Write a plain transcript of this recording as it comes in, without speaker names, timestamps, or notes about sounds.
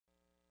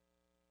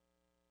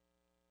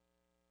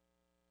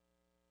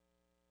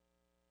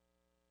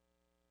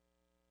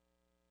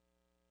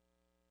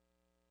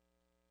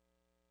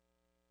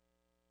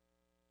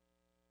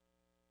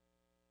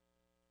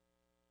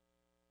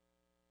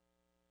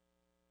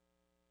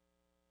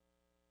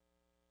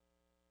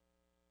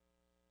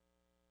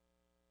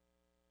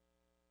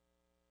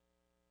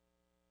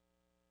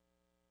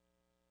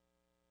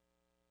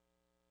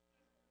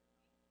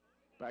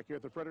Back here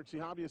at the Frederick C.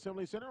 Hobby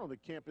Assembly Center on the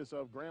campus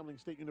of Grambling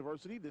State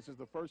University. This is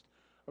the first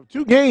of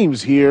two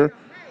games here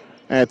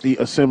at the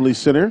Assembly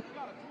Center.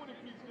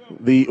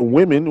 The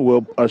women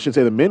will, I should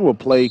say the men will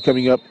play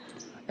coming up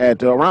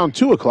at around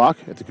 2 o'clock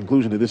at the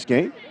conclusion of this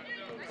game.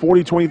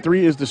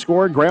 40-23 is the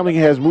score. Grambling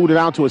has moved it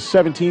out to a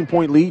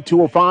 17-point lead,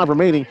 2:05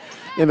 remaining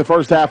in the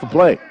first half of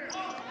play.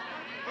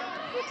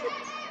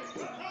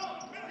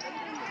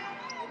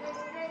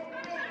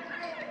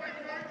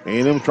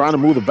 A&M trying to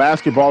move the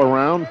basketball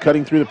around,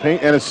 cutting through the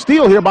paint, and a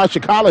steal here by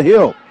Shakala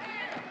Hill.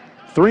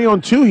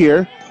 3-on-2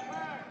 here.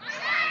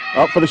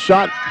 Up for the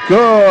shot,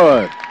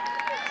 good.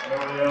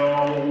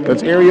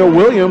 That's Ariel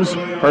Williams,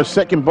 her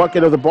second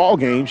bucket of the ball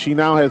game. She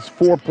now has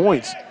 4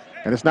 points,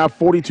 and it's now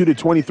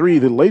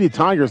 42-23. The Lady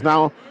Tigers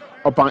now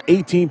up by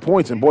 18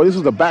 points, and boy, this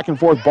is a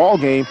back-and-forth ball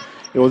game.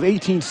 It was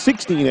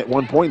 18-16 at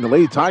one point, and the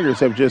Lady Tigers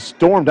have just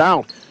stormed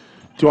out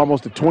to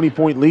almost a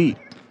 20-point lead.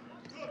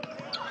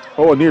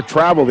 Oh, a near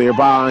travel there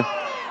by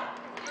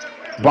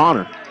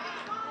Bonner.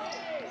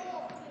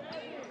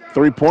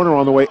 Three-pointer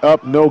on the way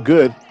up, no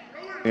good.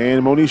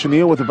 And Monisha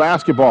Neal with the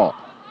basketball.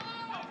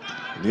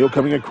 Neal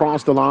coming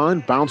across the line,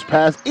 bounce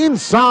pass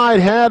inside,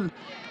 had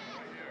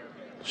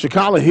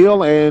Shakala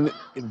Hill, and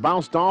it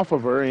bounced off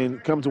of her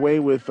and comes away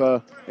with,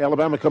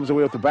 Alabama comes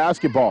away with the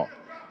basketball.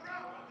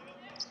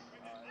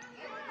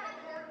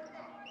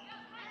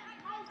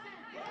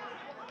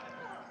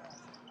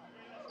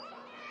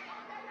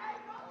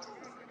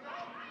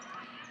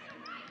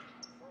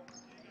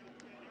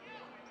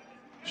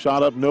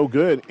 Shot up, no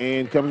good,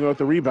 and coming with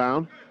the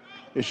rebound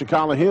is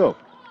Shakala Hill.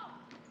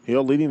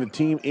 Hill leading the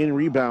team in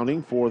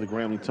rebounding for the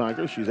Grambling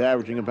Tigers. She's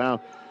averaging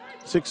about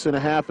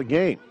 6.5 a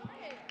game.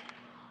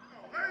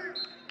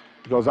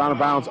 Goes out of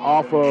bounds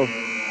off of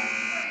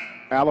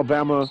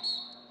Alabama.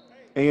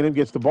 A&M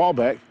gets the ball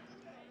back.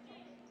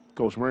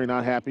 Coach Murray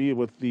not happy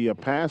with the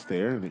pass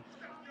there.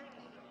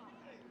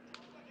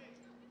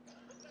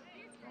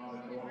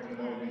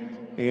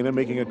 A&M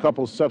making a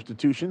couple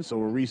substitutions, so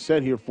we'll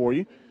reset here for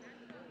you.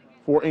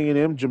 For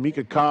A&M,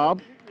 Jamaica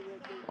Cobb,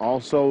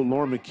 also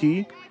Lauren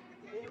McKee,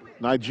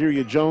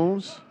 Nigeria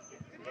Jones,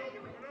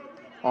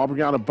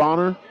 Aubriana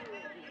Bonner,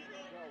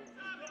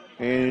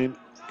 and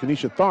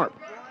Kanisha Tharp,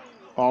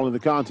 all in the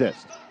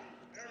contest.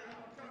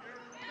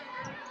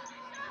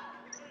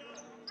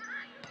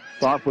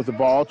 Tharp with the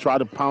ball, try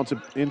to pounce it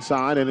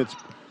inside, and it's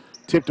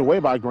tipped away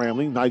by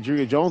Grambling.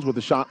 Nigeria Jones with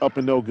the shot up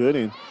and no good,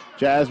 and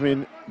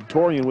Jasmine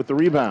Torian with the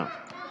rebound.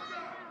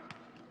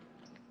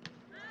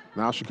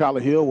 Now Shakala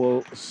Hill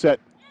will set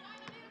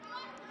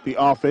the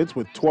offense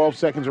with 12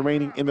 seconds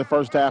remaining in the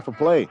first half of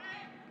play.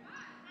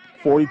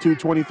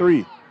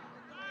 42-23.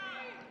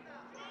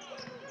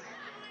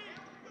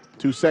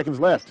 2 seconds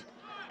left.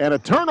 And a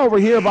turnover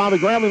here by the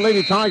Grambling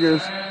Lady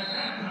Tigers.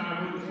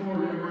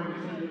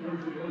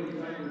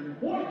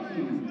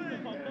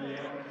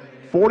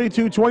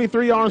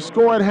 (42-23) our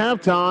score at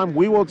halftime.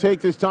 We will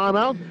take this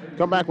timeout,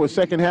 come back with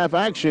second half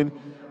action.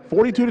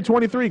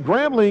 42-23,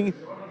 Grambling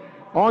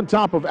on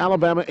top of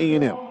Alabama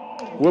A&M.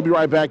 We'll be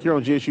right back here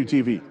on GSU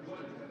TV.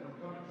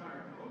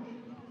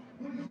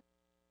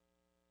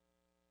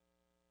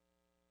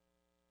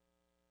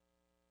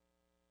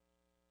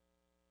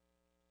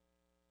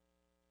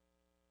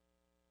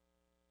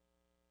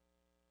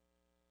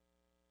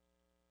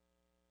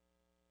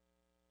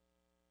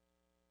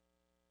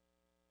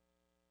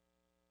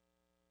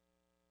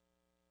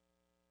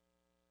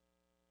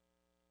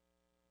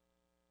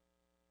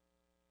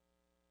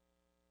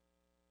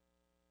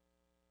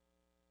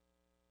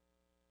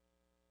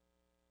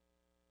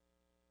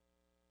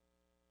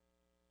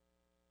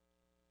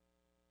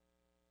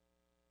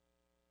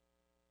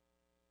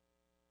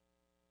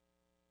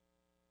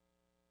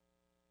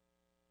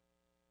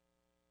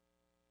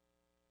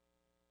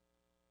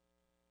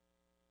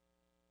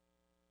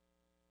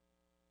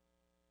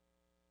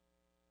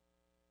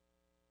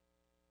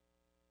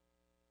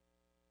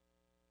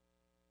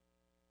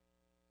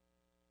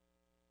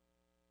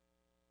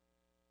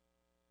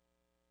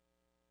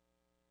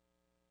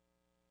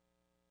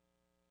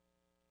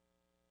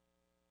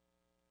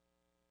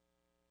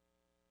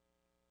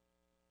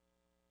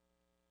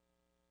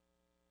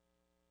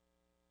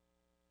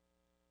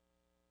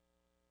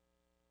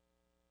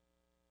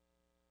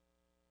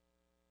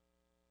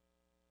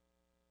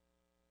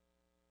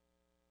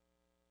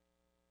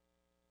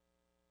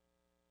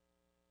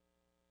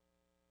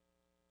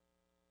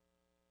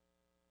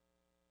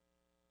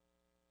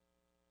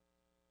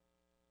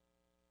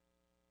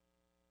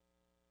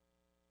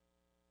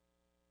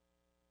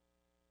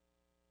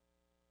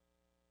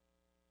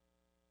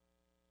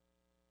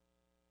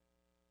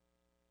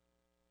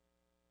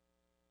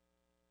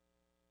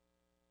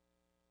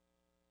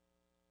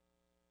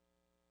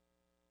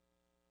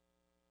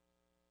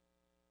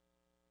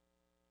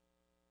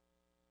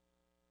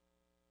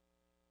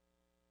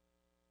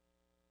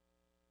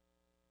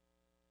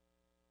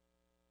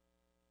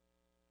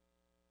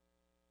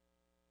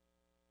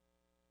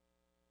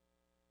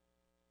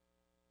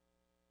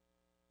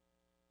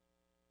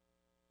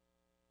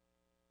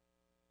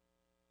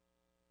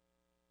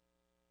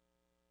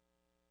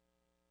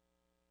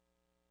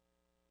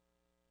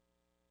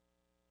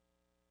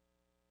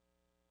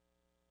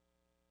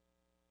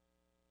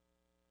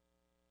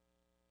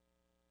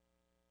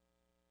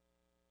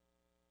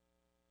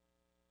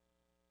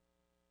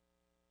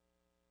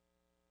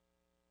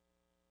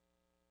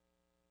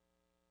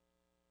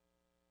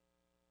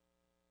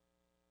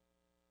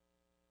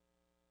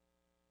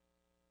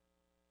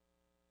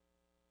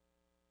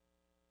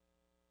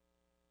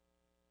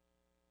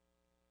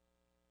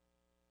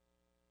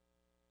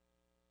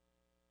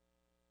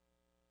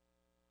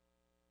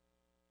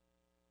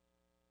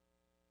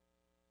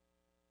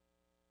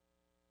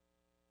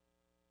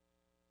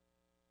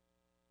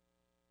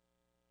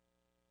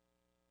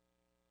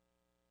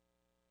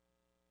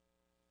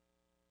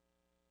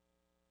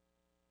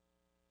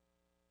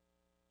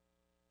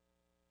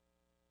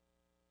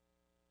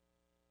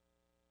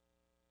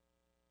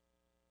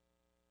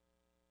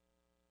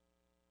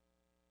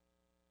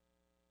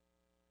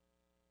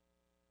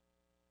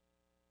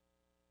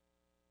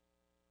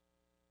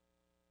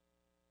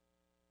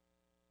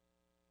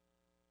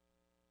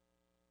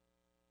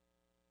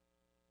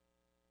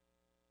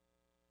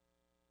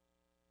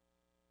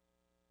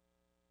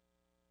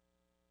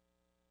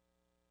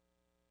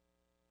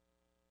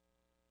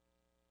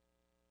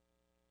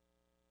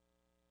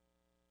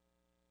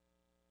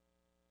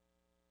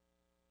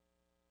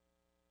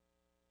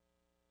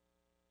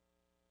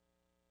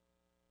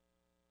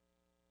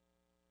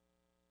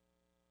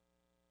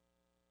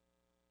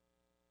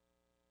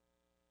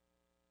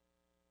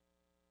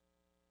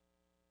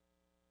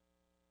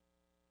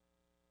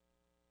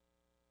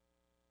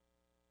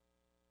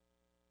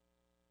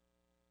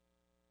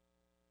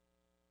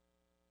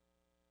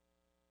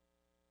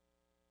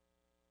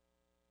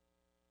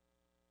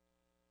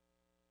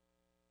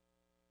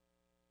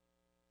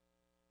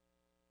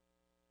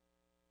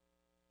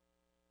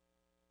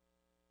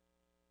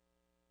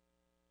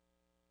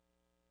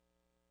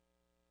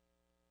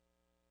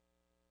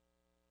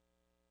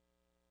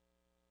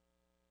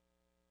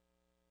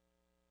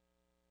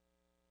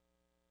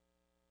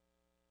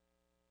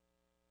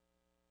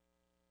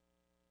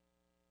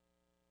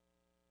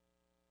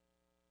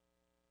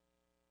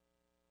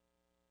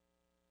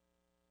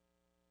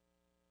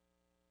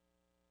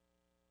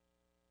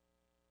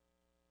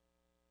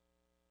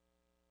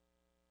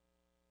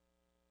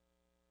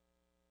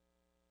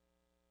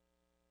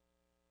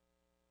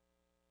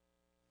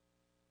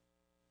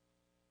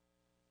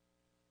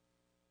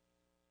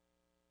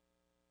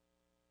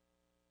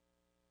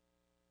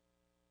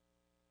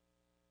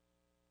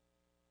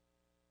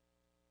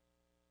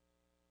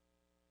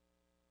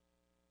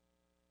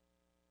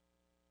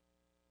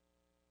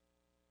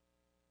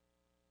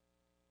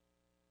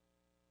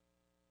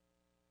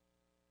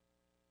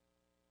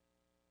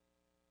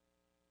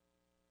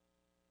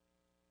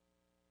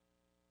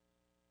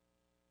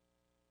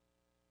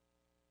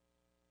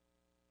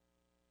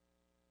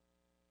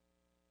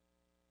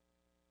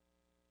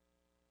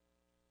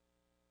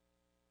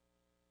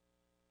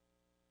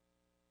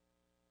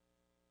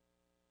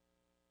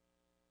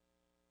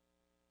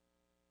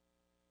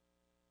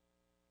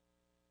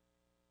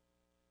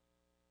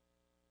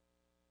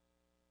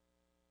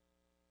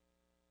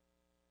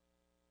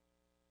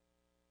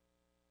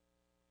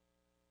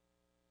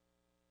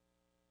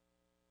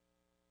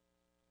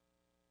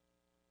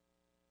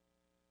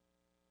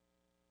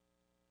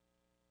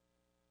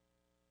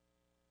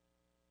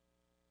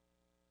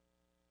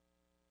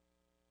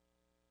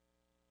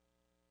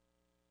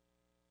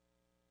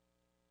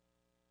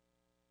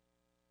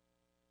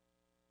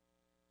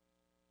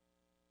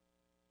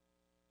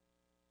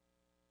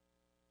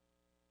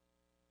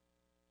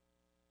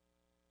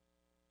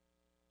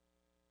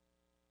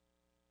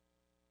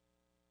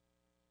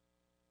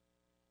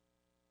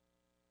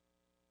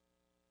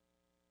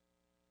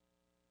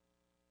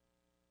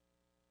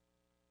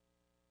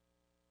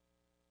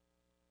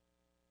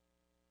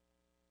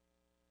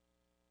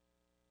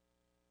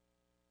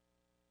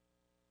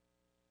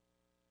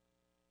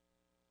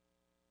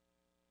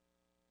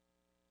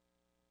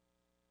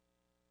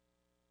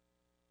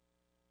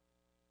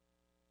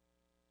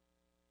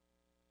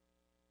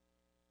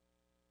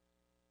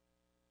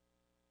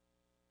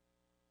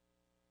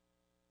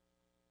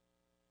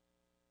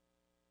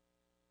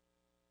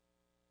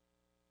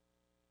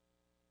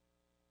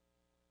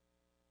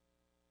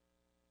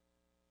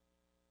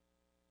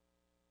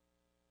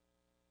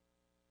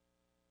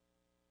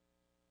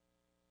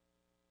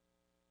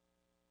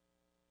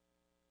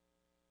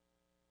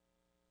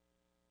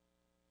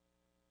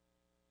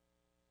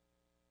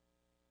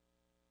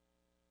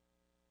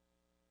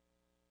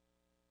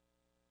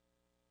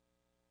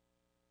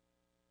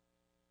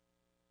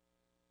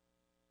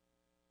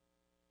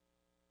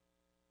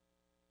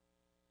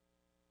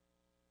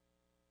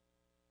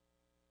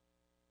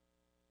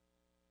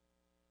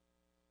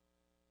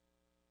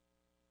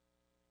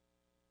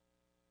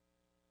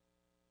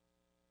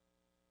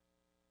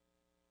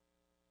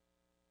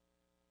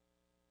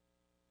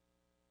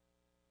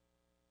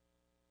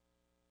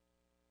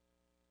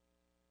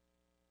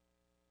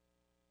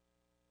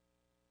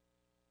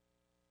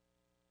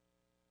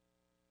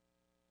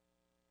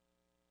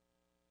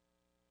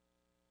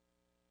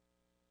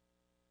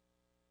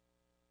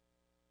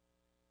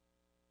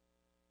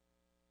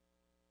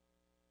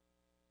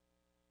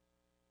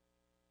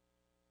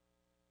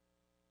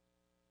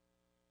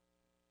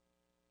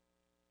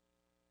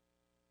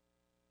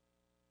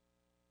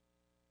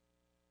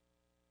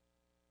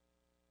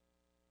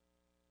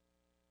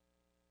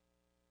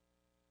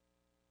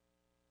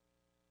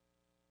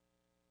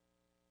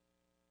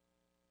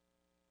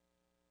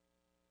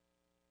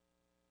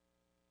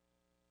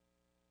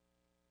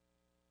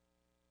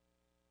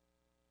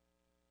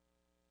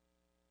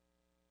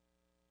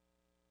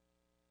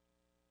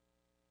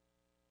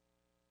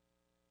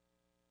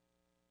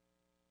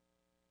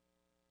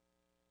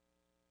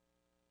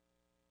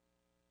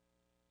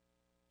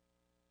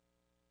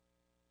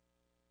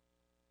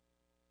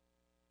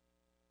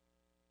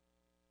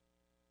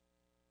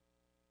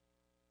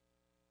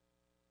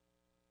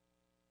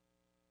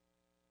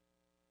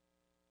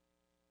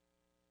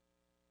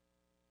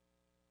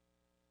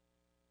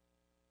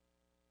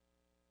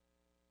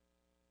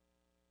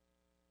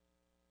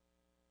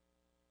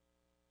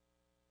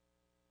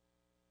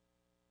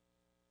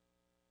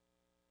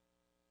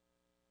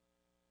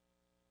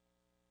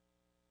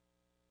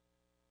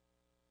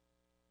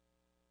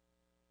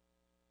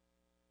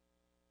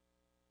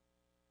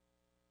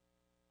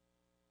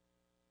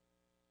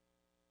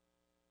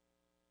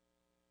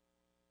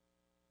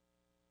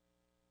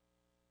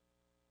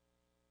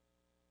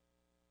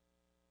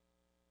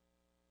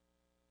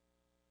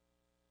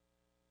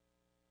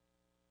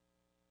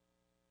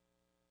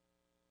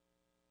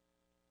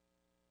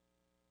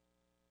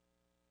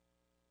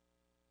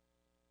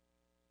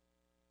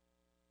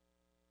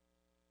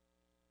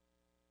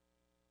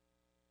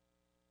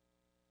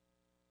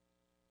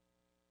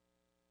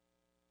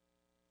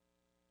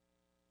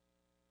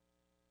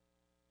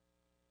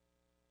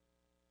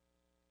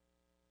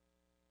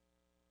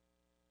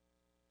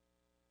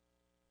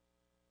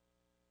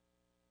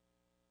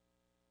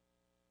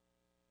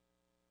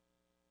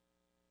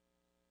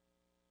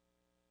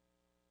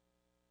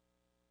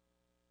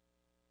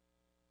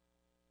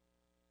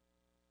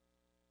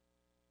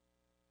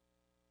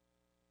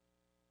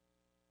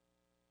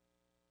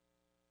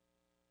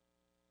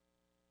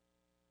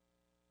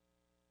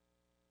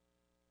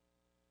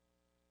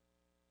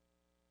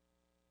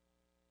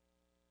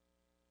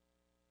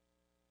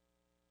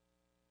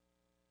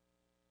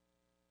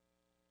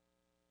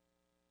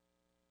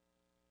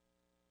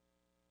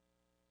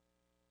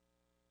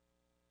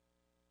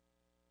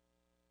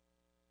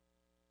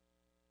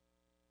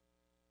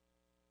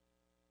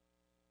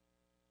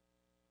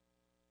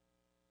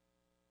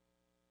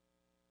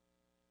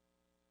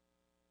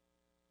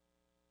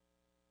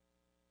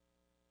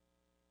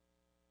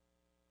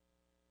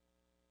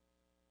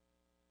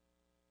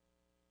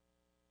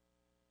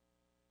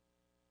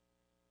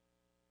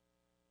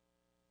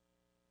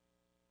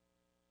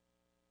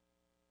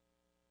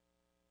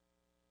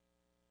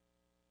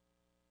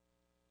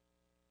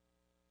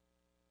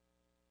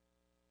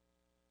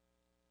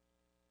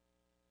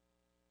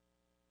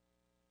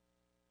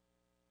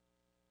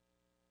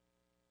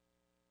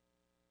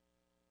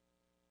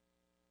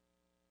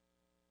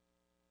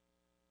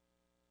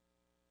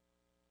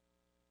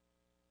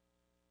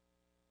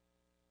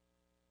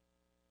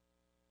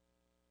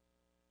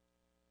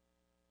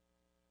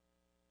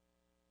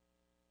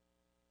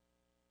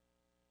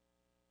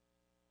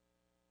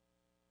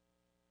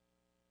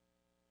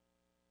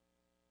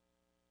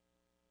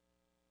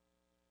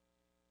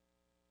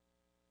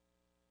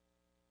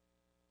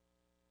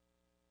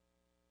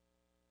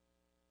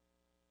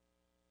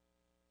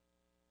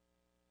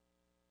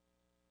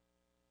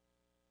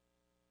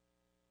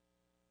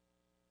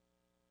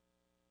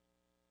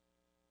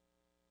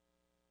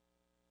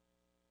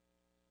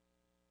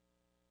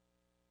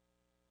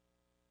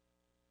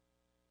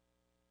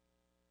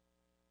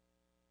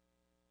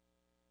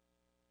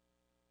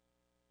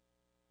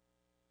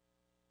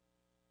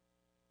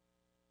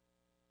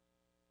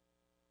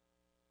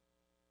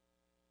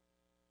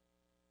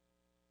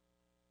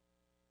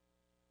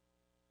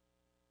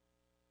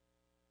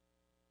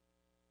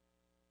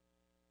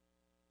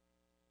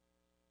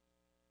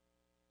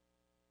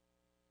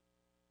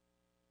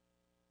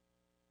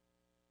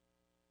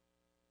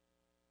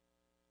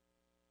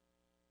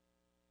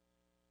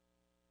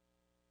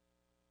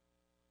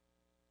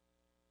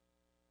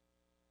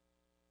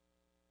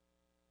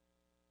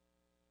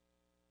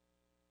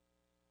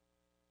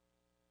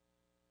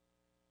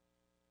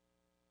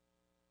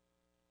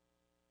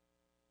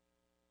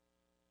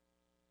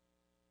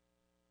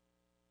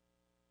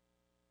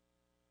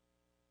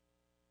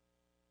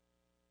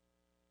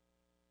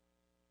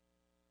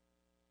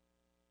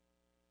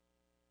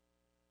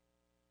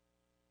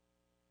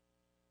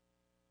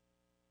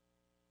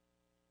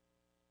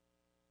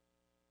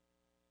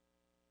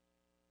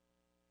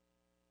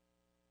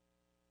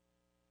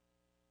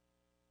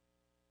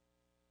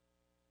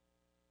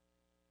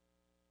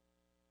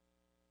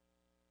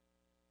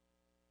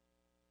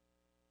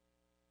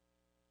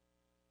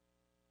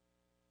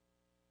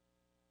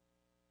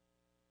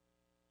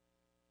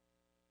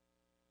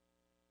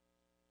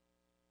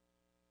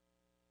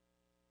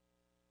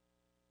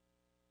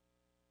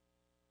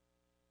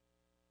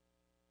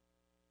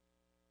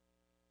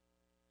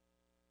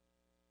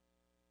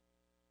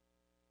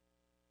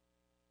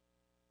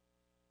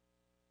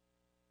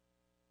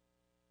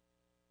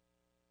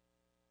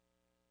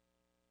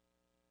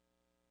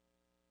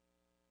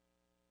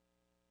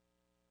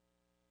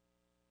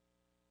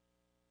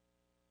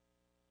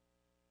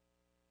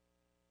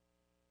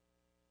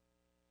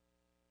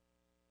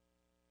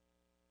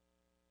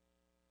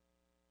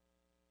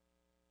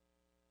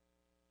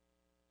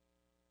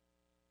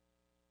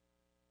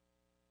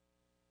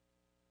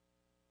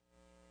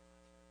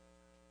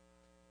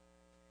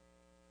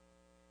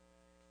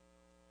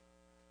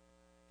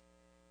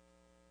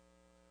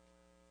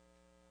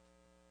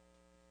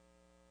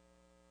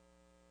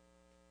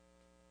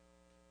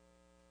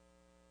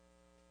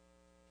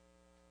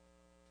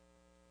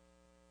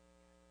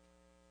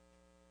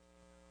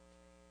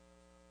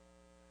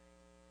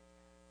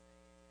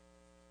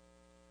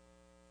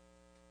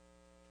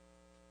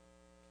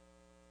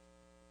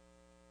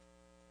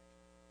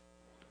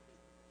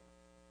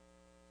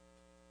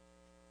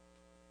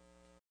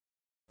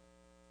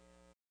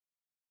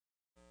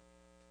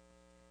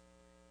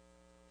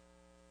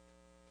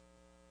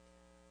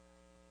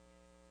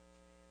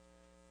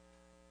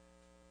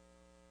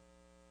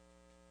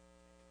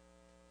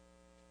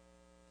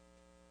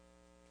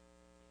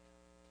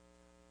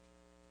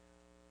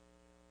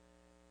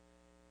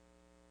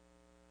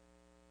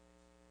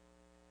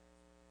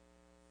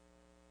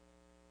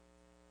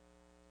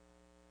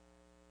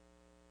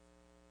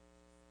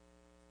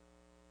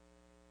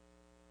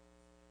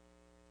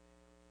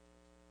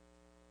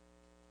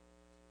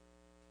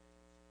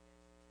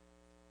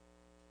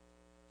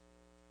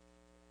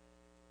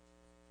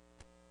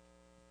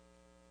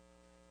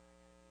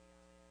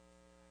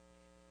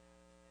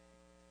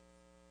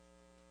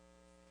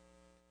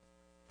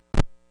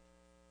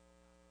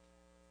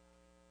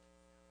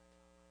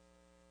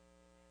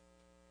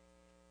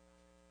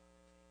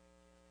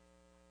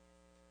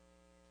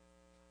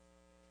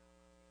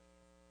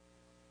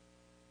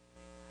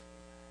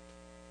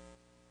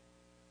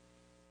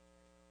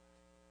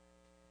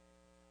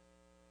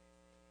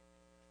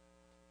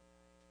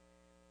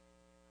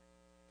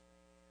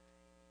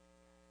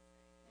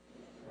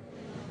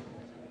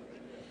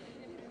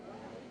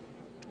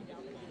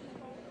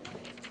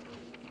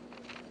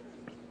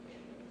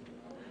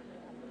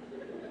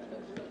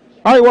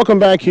 All right, welcome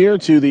back here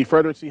to the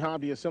Frederick C.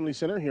 Hobby Assembly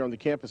Center here on the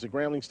campus of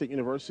Grambling State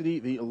University.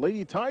 The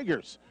Lady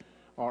Tigers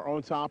are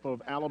on top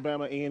of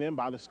Alabama A&M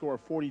by the score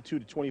of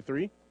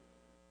 42-23.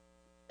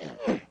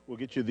 We'll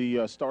get you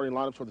the starting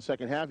lineups for the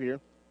second half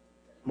here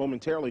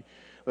momentarily.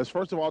 Let's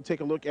first of all take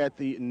a look at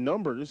the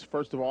numbers.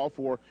 First of all,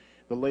 for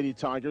the Lady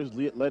Tigers,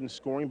 led in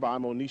scoring by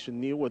Monisha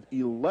Neal with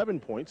 11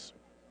 points.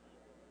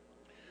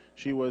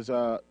 She was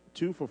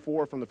 2 for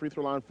 4 from the free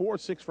throw line, 4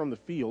 of 6 from the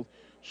field.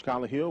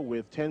 Shakala Hill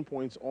with 10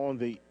 points on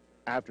the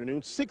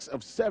afternoon, 6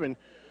 of 7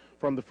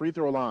 from the free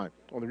throw line.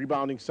 On the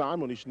rebounding side,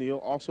 Monisha Neal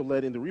also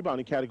led in the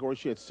rebounding category.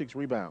 She had 6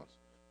 rebounds.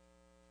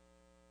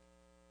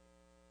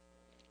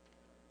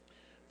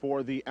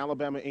 For the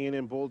Alabama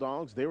A&M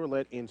Bulldogs, they were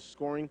led in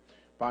scoring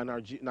by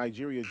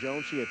Nigeria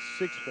Jones. She had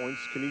 6 points.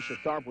 Kenesha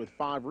Tharp with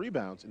 5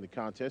 rebounds in the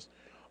contest.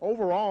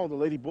 Overall, the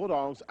Lady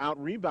Bulldogs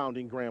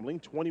out-rebounding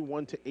Grambling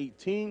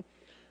 21-18,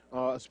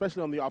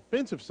 especially on the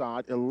offensive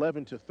side,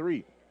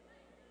 11-3.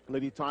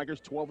 Lady Tigers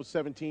 12 of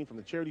 17 from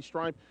the charity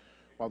stripe,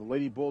 while the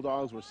Lady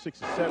Bulldogs were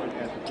 6 of 7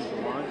 at the free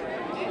throw line.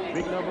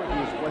 Big number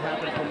is what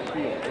happened from the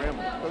field.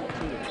 Grambling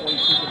 13 of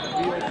 22 from the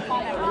field. Lady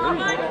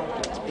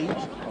Bulldogs 8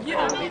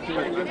 of 18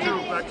 from the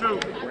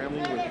field.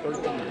 Grambling with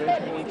 13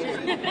 bench points,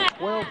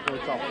 12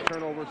 points off the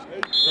turnovers,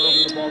 8 turnovers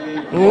in the ball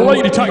game.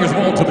 Lady Tigers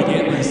ball to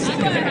begin the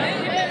second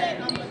half.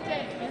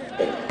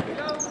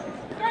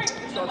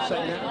 Start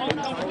second half.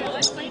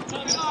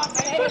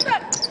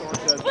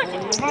 Starts at 20.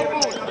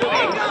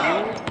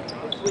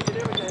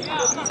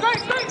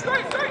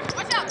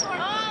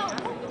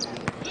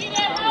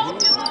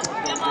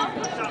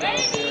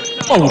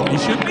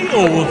 Monisha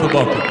Neal with the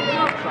bucket.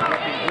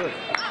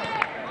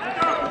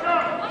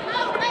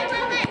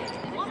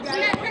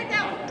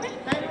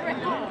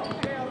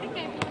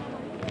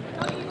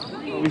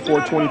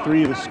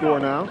 24-23 the score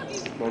now.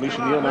 Monisha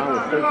Neal now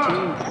with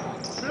 13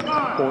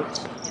 points.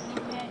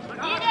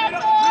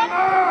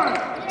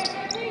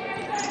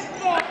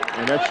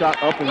 And that shot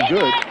up and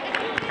good.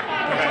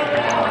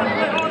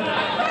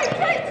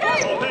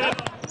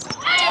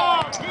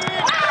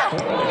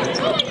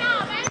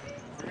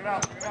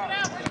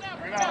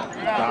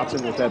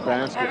 Dobson with that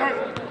basket.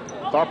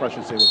 Tharp, I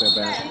should say, with that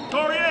basket.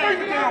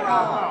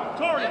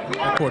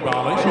 Court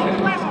violation.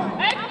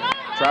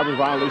 Traveling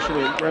violation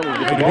and Grambling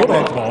gets the Lady ball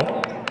Bulldogs back.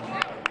 ball.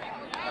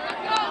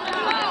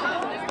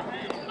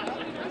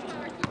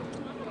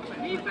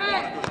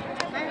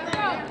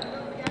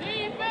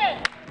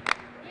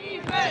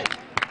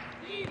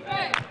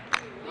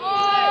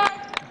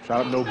 Shot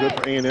up no good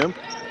for A&M.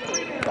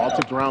 Ball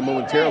tipped around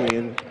momentarily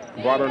and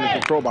brought under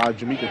control by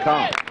Jamaica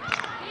Cobb.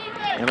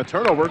 And a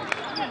turnover.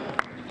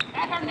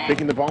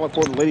 Picking the ball up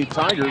for the Lady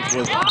Tigers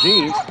was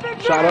Jeans.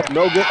 Shot up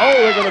no good. Oh,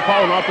 they're going to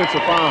call an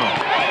offensive foul.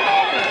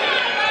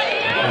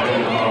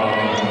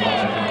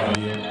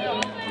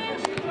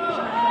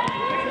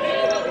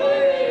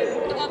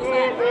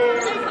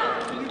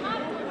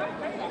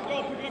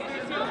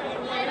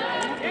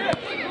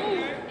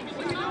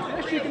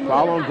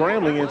 Foul on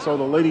Grambling, and so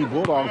the Lady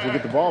Bulldogs will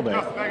get the ball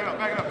back.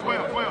 Back up,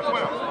 12.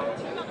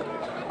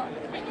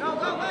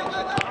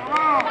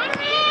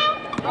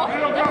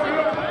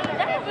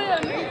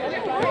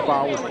 The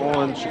foul was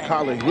on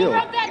Shakala Hill.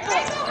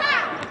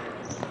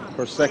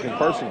 Her second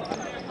personal.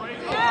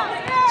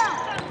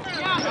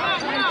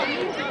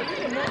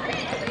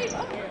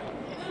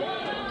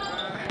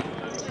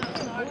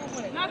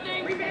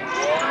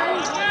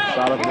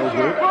 Shot up no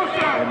good.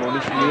 And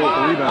Monisha Neal with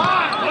the rebound.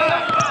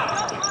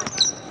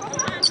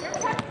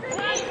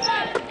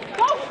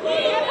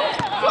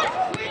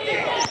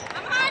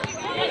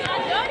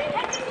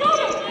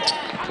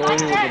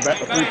 Torian with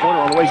the three-pointer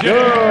on the way.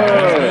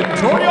 Good.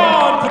 Torian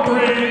for 3.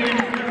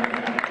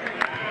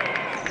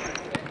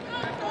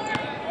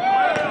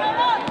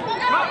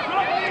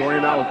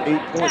 Torian now with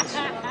 8 points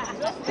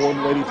for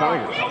the Lady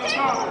Tigers.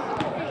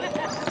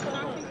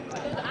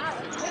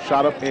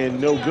 Shot up and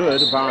no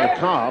good by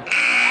Cobb.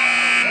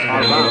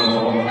 Out of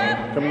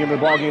bounds. Coming into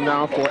the ballgame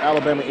now for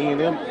Alabama A&M,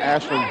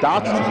 Ashlyn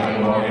Dotson.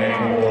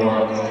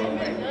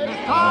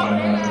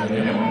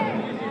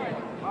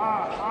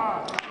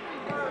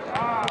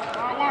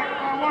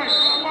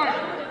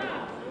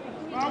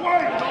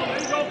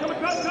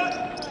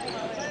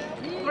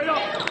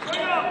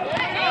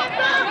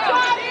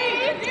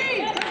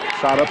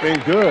 Shot up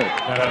and good.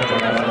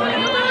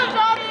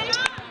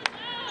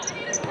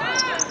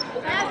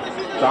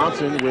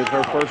 Johnson with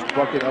her first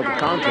bucket of the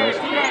contest.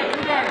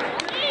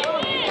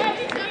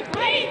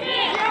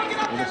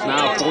 And it's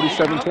now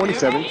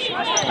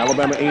 47-27.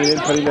 Alabama A&M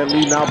cutting that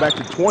lead now back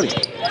to 20.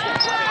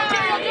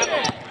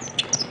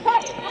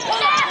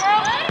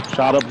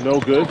 Shot up no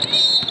good.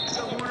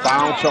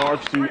 Foul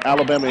charge to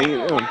Alabama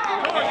A&M.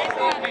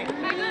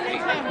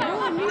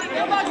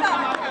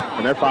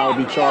 And that foul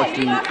will be charged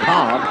to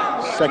Cobb,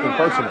 second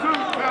personal.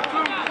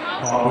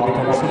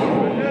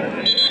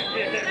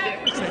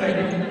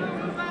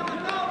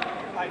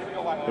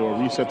 They will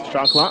reset the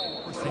shot clock.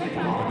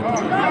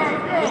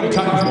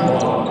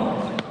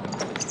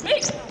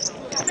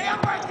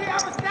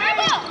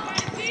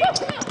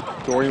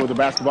 Dorian with the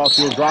basketball,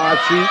 she'll drive,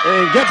 shoot,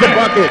 and get the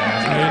bucket.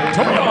 And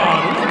Torian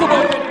with the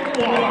bucket.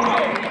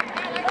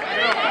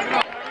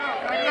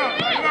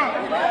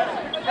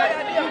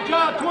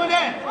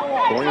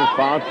 Torian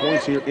 5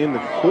 points here in the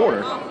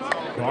quarter.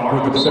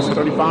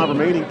 7:35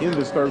 remaining in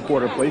this third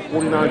quarter play.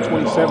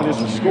 49-27 is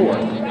the score.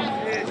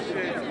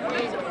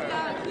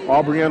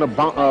 Aubrianna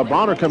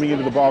Bonner coming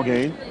into the ball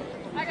game,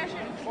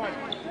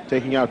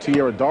 taking out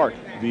Tierra Dark,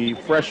 the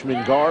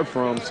freshman guard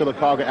from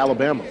Sylacauga,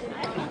 Alabama.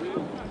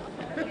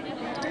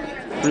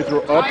 Free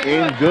throw up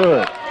and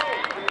good.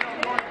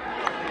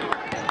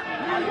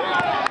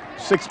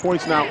 6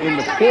 points now in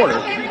the quarter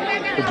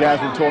for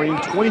Jasmine Torian.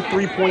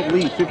 23-point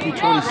lead,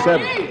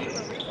 50-27.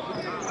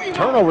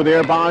 Turnover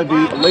there by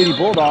the Lady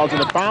Bulldogs,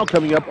 and a foul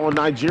coming up on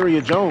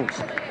Nigeria Jones.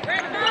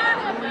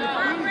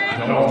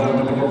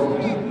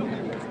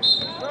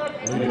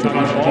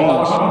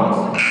 Jeans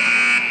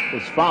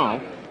was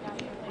fouled.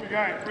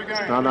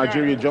 Now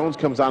Nigeria Jones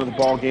comes out of the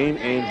ball game,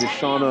 and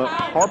Deshauna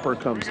Harper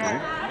comes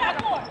in.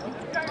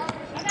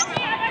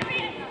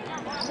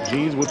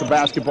 Jeans with the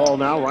basketball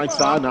now, right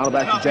side. Now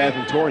back to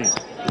Jasmine Torian.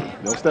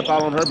 They'll step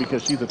out on her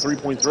because she's a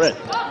three-point threat.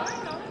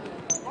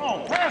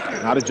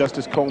 Now to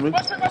Justice Coleman.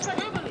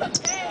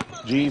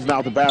 Jeans now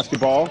with the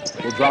basketball.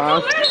 Will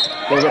drive.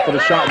 Goes up for the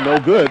shot. No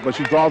good, but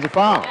she draws a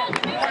foul.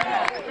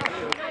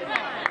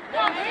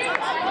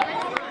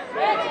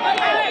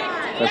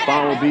 That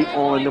foul will be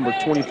on number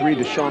 23,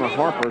 Deshauna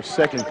Harper,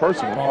 second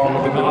personal.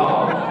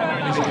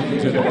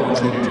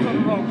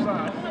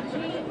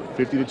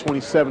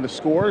 50-27 to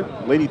score.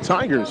 Lady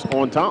Tigers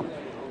on top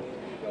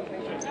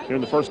here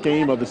in the first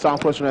game of the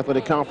Southwestern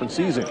Athletic Conference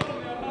season.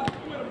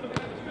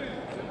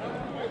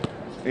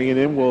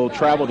 A&M will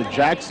travel to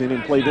Jackson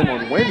and play them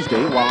on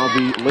Wednesday, while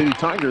the Lady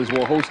Tigers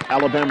will host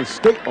Alabama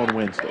State on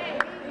Wednesday.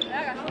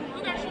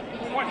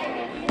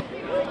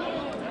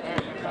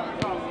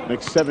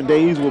 Next 7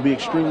 days will be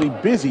extremely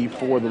busy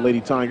for the Lady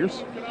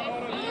Tigers.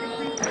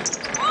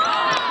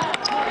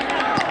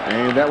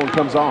 And that one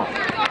comes off.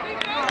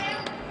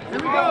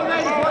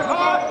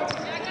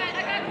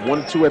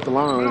 1-2 at the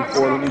line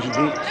for the Legion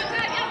Jeans.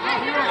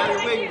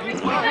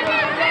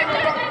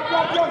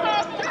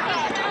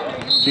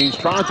 Jeans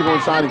trying to go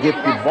inside and get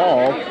the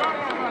ball.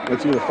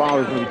 Let's see what the foul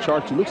is going to be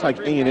charged. It looks like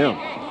A&M.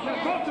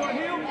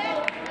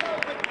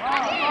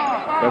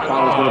 That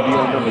foul is going to be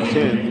on number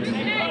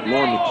 10,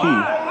 Lauren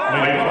McKee.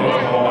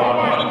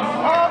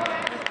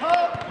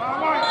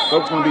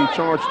 Folks going to be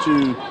charged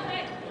to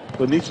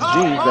Lanisha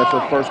Jeans. That's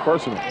her first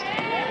personal.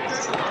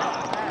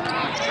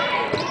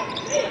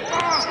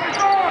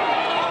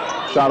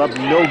 Shot up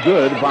no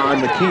good by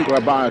McKee, or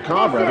by a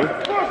Cobb rather,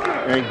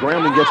 and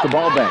Grambling gets the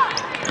ball back.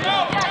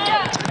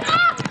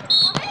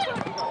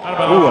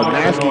 Ooh, a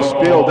nasty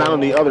spill down on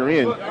the other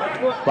end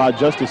by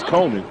Justice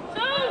Coleman.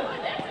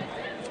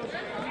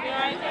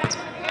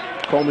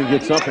 Coleman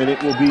gets up, and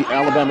it will be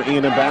Alabama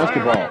A&M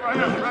basketball.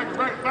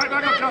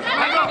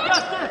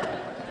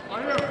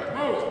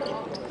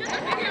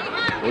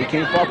 They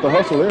came off the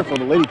hustle there from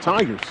the Lady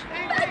Tigers.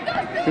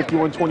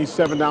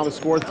 51-27 now the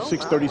score.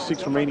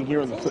 6:36 remaining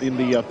here in the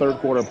third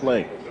quarter of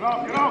play.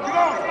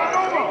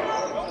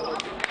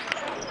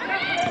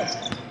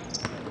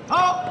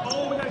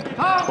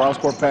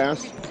 Cross-court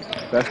pass.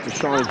 That's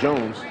Deshauna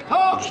Jones.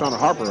 Deshauna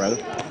Harper,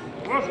 rather.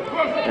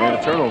 And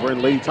a turnover,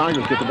 and Lady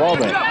Tigers get the ball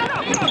back.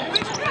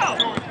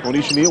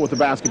 Monisha Neal with the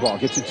basketball.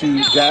 Gets it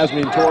to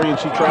Jasmine Torian.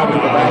 She travels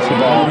with the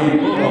basketball.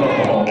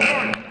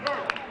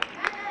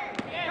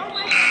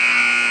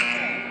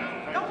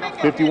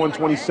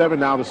 51-27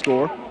 now the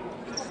score.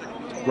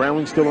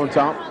 Grambling still on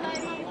top.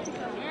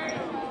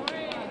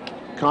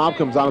 Cobb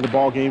comes out of the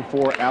ball game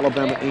for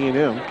Alabama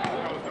A&M.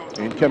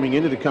 And coming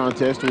into the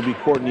contest will be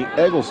Courtney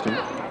Eggleston.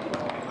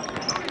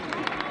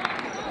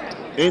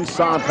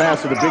 Inside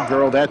pass to the big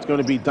girl. That's going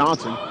to be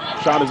Donson.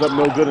 Shot is up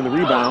no good in the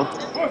rebound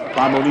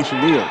by Monisha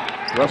Neal.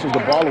 Wrestles the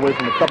ball away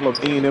from a couple of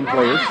A&M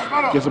players.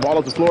 Gives the ball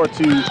up the floor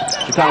to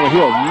Chicago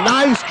Hill.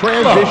 Nice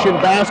transition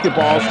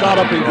basketball. Shot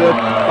up and good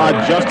by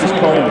Justice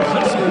Coleman.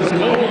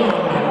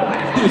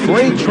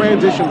 Great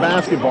transition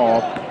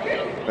basketball.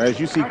 As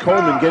you see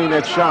Coleman getting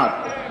that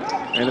shot.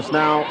 And it's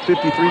now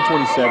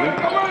 53-27.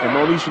 And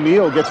Monisha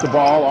Neal gets the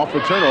ball off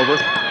the turnover.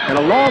 And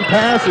a long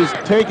pass is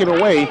taken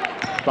away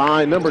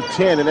by number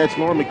 10, and that's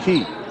Lauren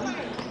McKee.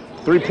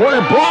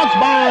 Three-pointer blocked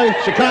by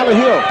Chicago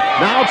Hill.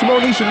 Now to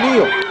Monisha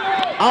Neal.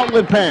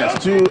 Outlet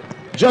pass to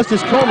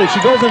Justice Coleman. She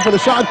goes in for the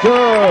shot.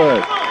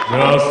 Good.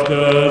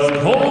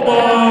 Justice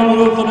Coleman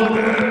with the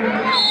bucket.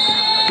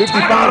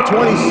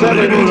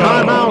 55-27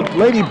 timeout.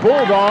 Lady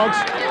Bulldogs.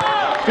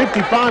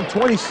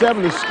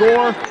 55-27 to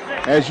score.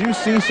 As you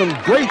see some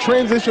great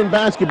transition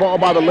basketball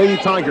by the Lady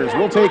Tigers.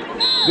 We'll take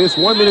this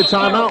 1 minute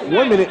timeout.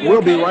 1 minute,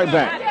 we'll be right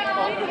back.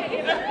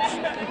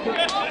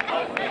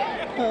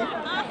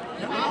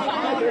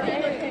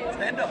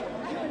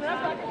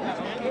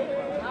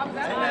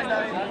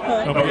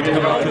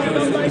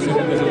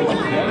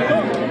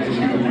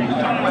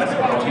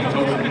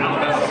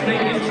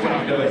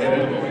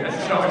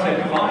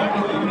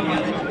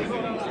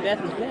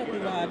 That's exactly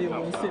why I didn't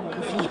want to sit on the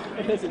floor.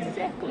 That's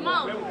exactly.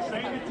 Mom,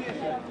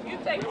 you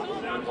take 2.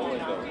 I'm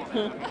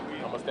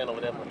gonna stand over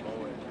there for the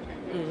moment.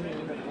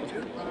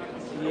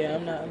 Yeah,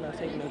 I'm not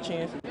taking no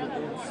chances with this.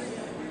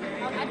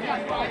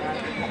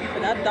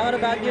 And I thought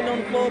about getting on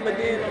the floor, but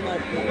then I'm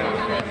like,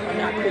 I'm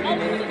not quick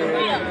enough for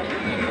it.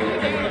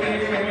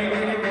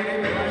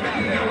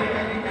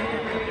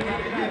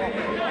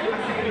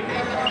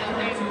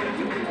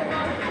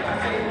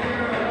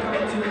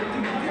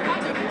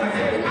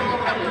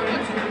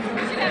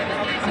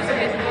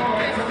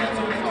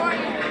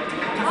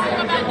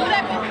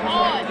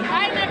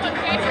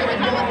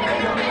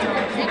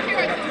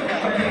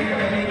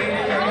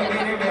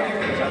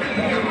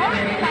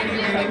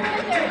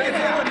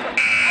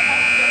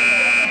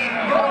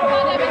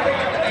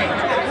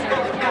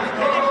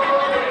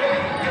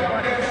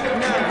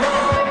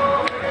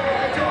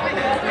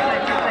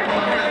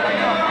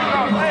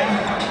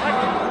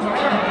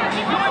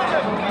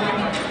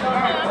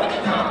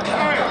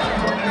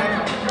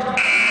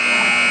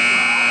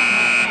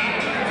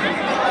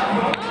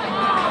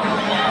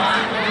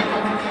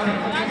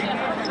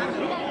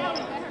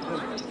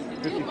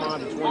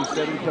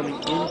 57 coming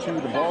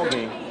into the ball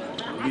game.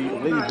 The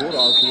Lady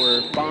Bulldogs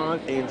were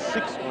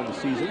 5-6 on the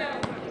season,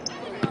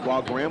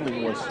 while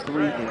Grambling was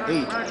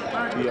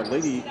 3-8. The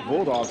Lady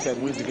Bulldogs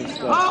had wins against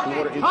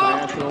Florida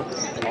International,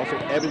 also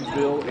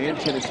Evansville and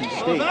Tennessee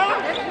State.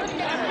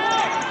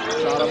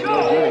 Shot up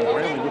no good, and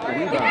Grambling with the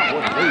rebound.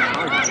 Boy, the Lady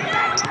Tigers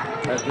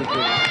has been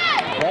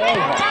ball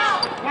hawks.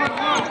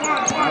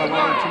 Not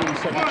allowing too many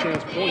second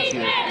chance points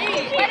here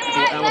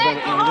for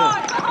Alabama A&M.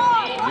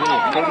 Nearly a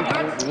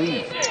 30-point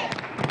lead.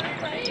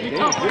 The game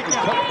was really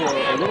tough for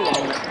a little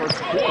while in that first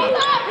quarter,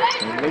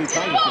 and the Lady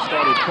Tigers just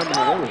started coming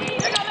away with it.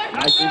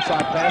 Nice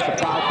inside pass, a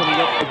foul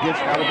coming up against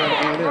Alabama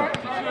A&M.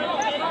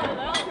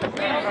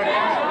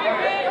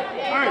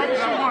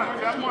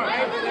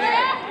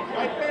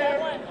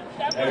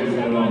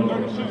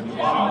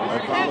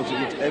 That foul is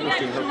against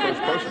Evanston, her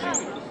first personal.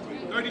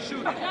 30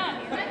 shooting.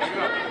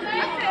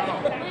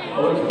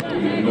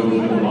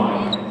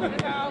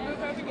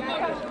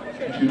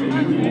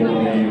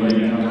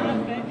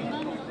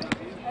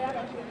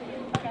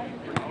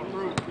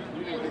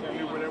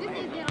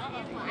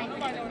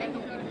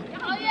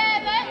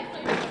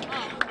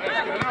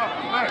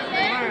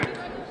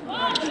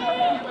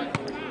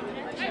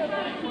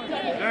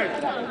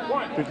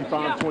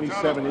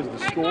 55-27 is the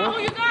score.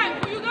 Who you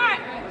got? Who you got?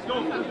 Let's go.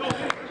 Let's go.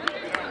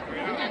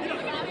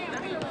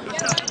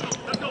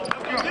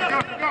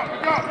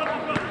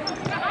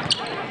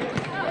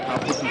 Now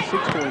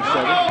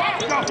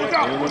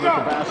 56-27. And with the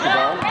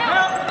basketball.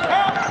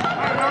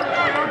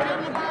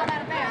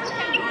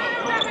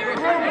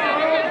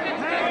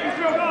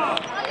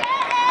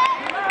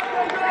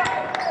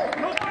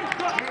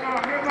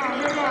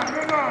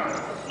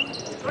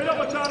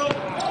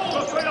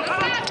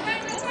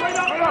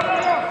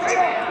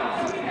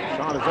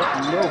 Shot is up,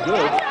 no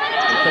good.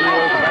 And coming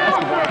away with the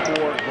basketball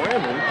for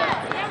Grambling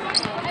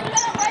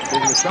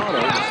is Machado,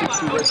 the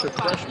 6'2" redshirt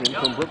freshman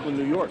from Brooklyn,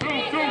 New York. And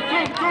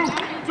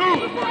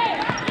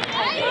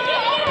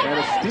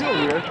a steal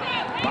here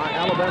by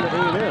Alabama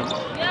A&M.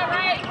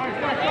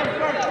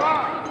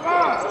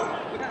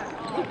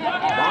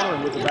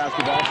 Bonner with the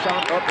basketball,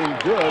 shot up and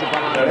good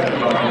by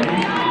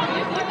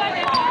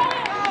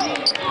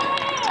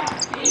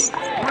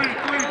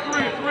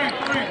Three.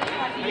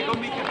 They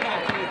gonna make it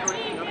back.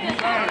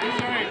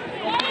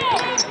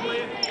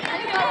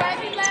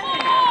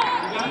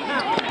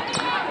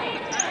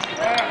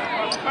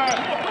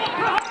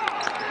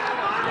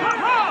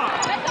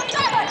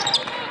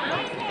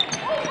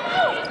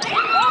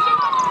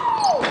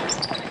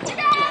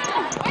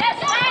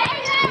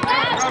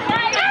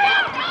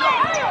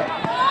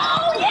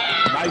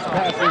 Nice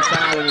pass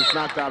inside and it's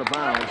knocked out of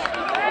bounds.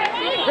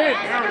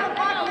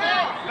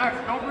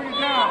 Don't bring it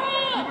down.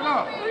 Keep it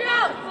up.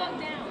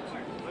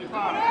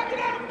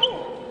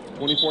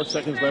 24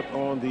 seconds left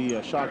on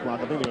the shot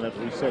clock. I think they're going to have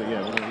to reset it.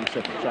 Yeah, they're going to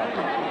reset the shot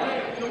clock.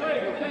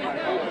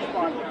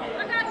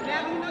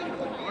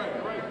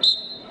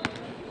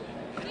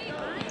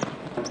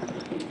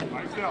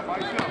 Myself.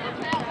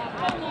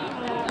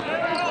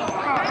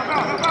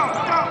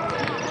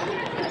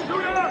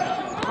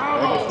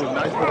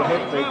 Nice little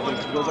head fake.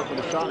 She goes up for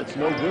the shot. It's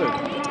no good.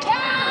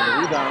 And the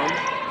rebound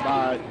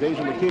by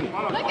Deja McKinney.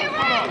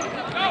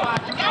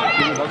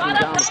 McKinney hustling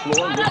down the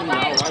floor, looking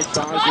now right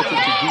side, gets it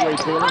to D.A.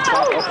 Taylor,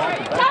 shot up off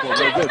the backboard,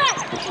 very good.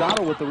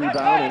 Machado with the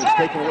rebound, and it's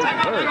taken away from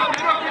her.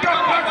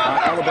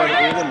 Alabama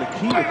A&M, the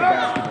key with the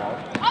basketball.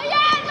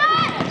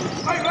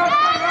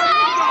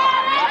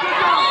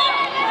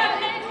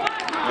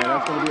 And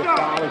that's going to be a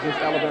foul against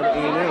Alabama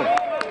A&M.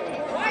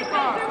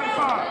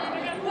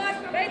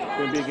 It's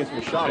going to be against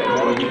Machado.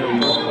 That will be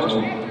her first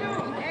person.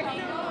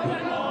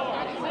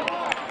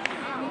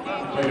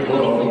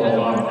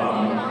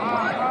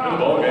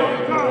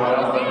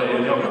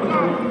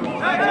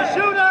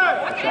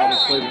 Machado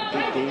played in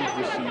 8 games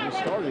this season,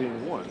 started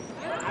in 1.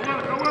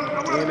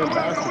 A&M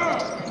basketball.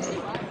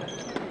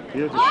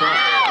 Here's the shot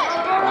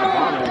by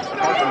Bonner. It's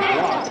partially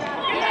blocked.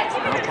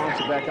 Now pops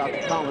it back out to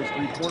Collins.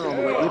 Three-pointer on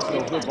the way. It's no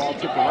good. Ball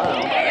tipped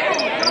around.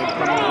 And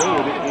coming away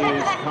with it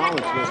is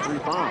Collins. He has 3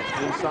 fouls.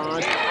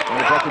 Inside. And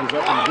the bucket is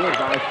up and good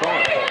by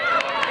Tharp.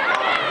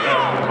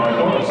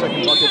 The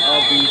second bucket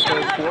of the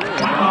third quarter.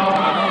 And now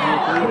timeout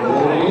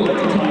here.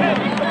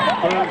 3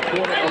 third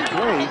quarter of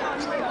play.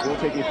 We'll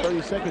take a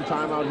 30-second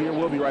timeout here.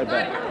 We'll be right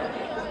back.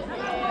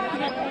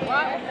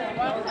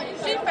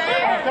 Stay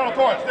on the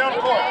court. Stay on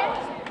the court.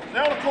 Stay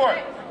on the court.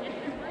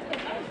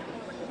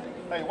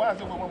 Hey, why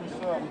is it when we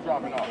sub, we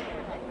dropping off?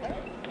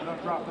 We done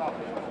dropped off.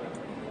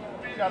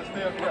 You gotta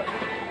stay aggressive.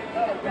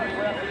 Oh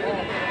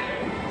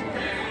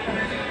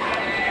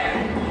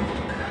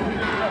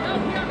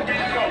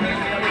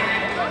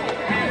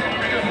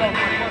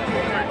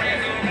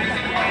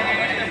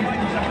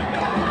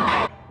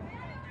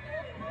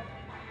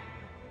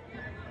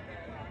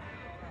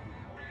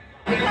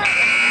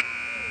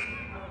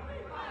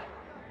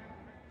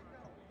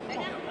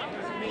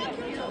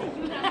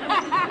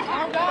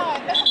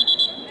God.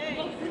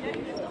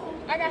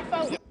 I got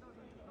 4.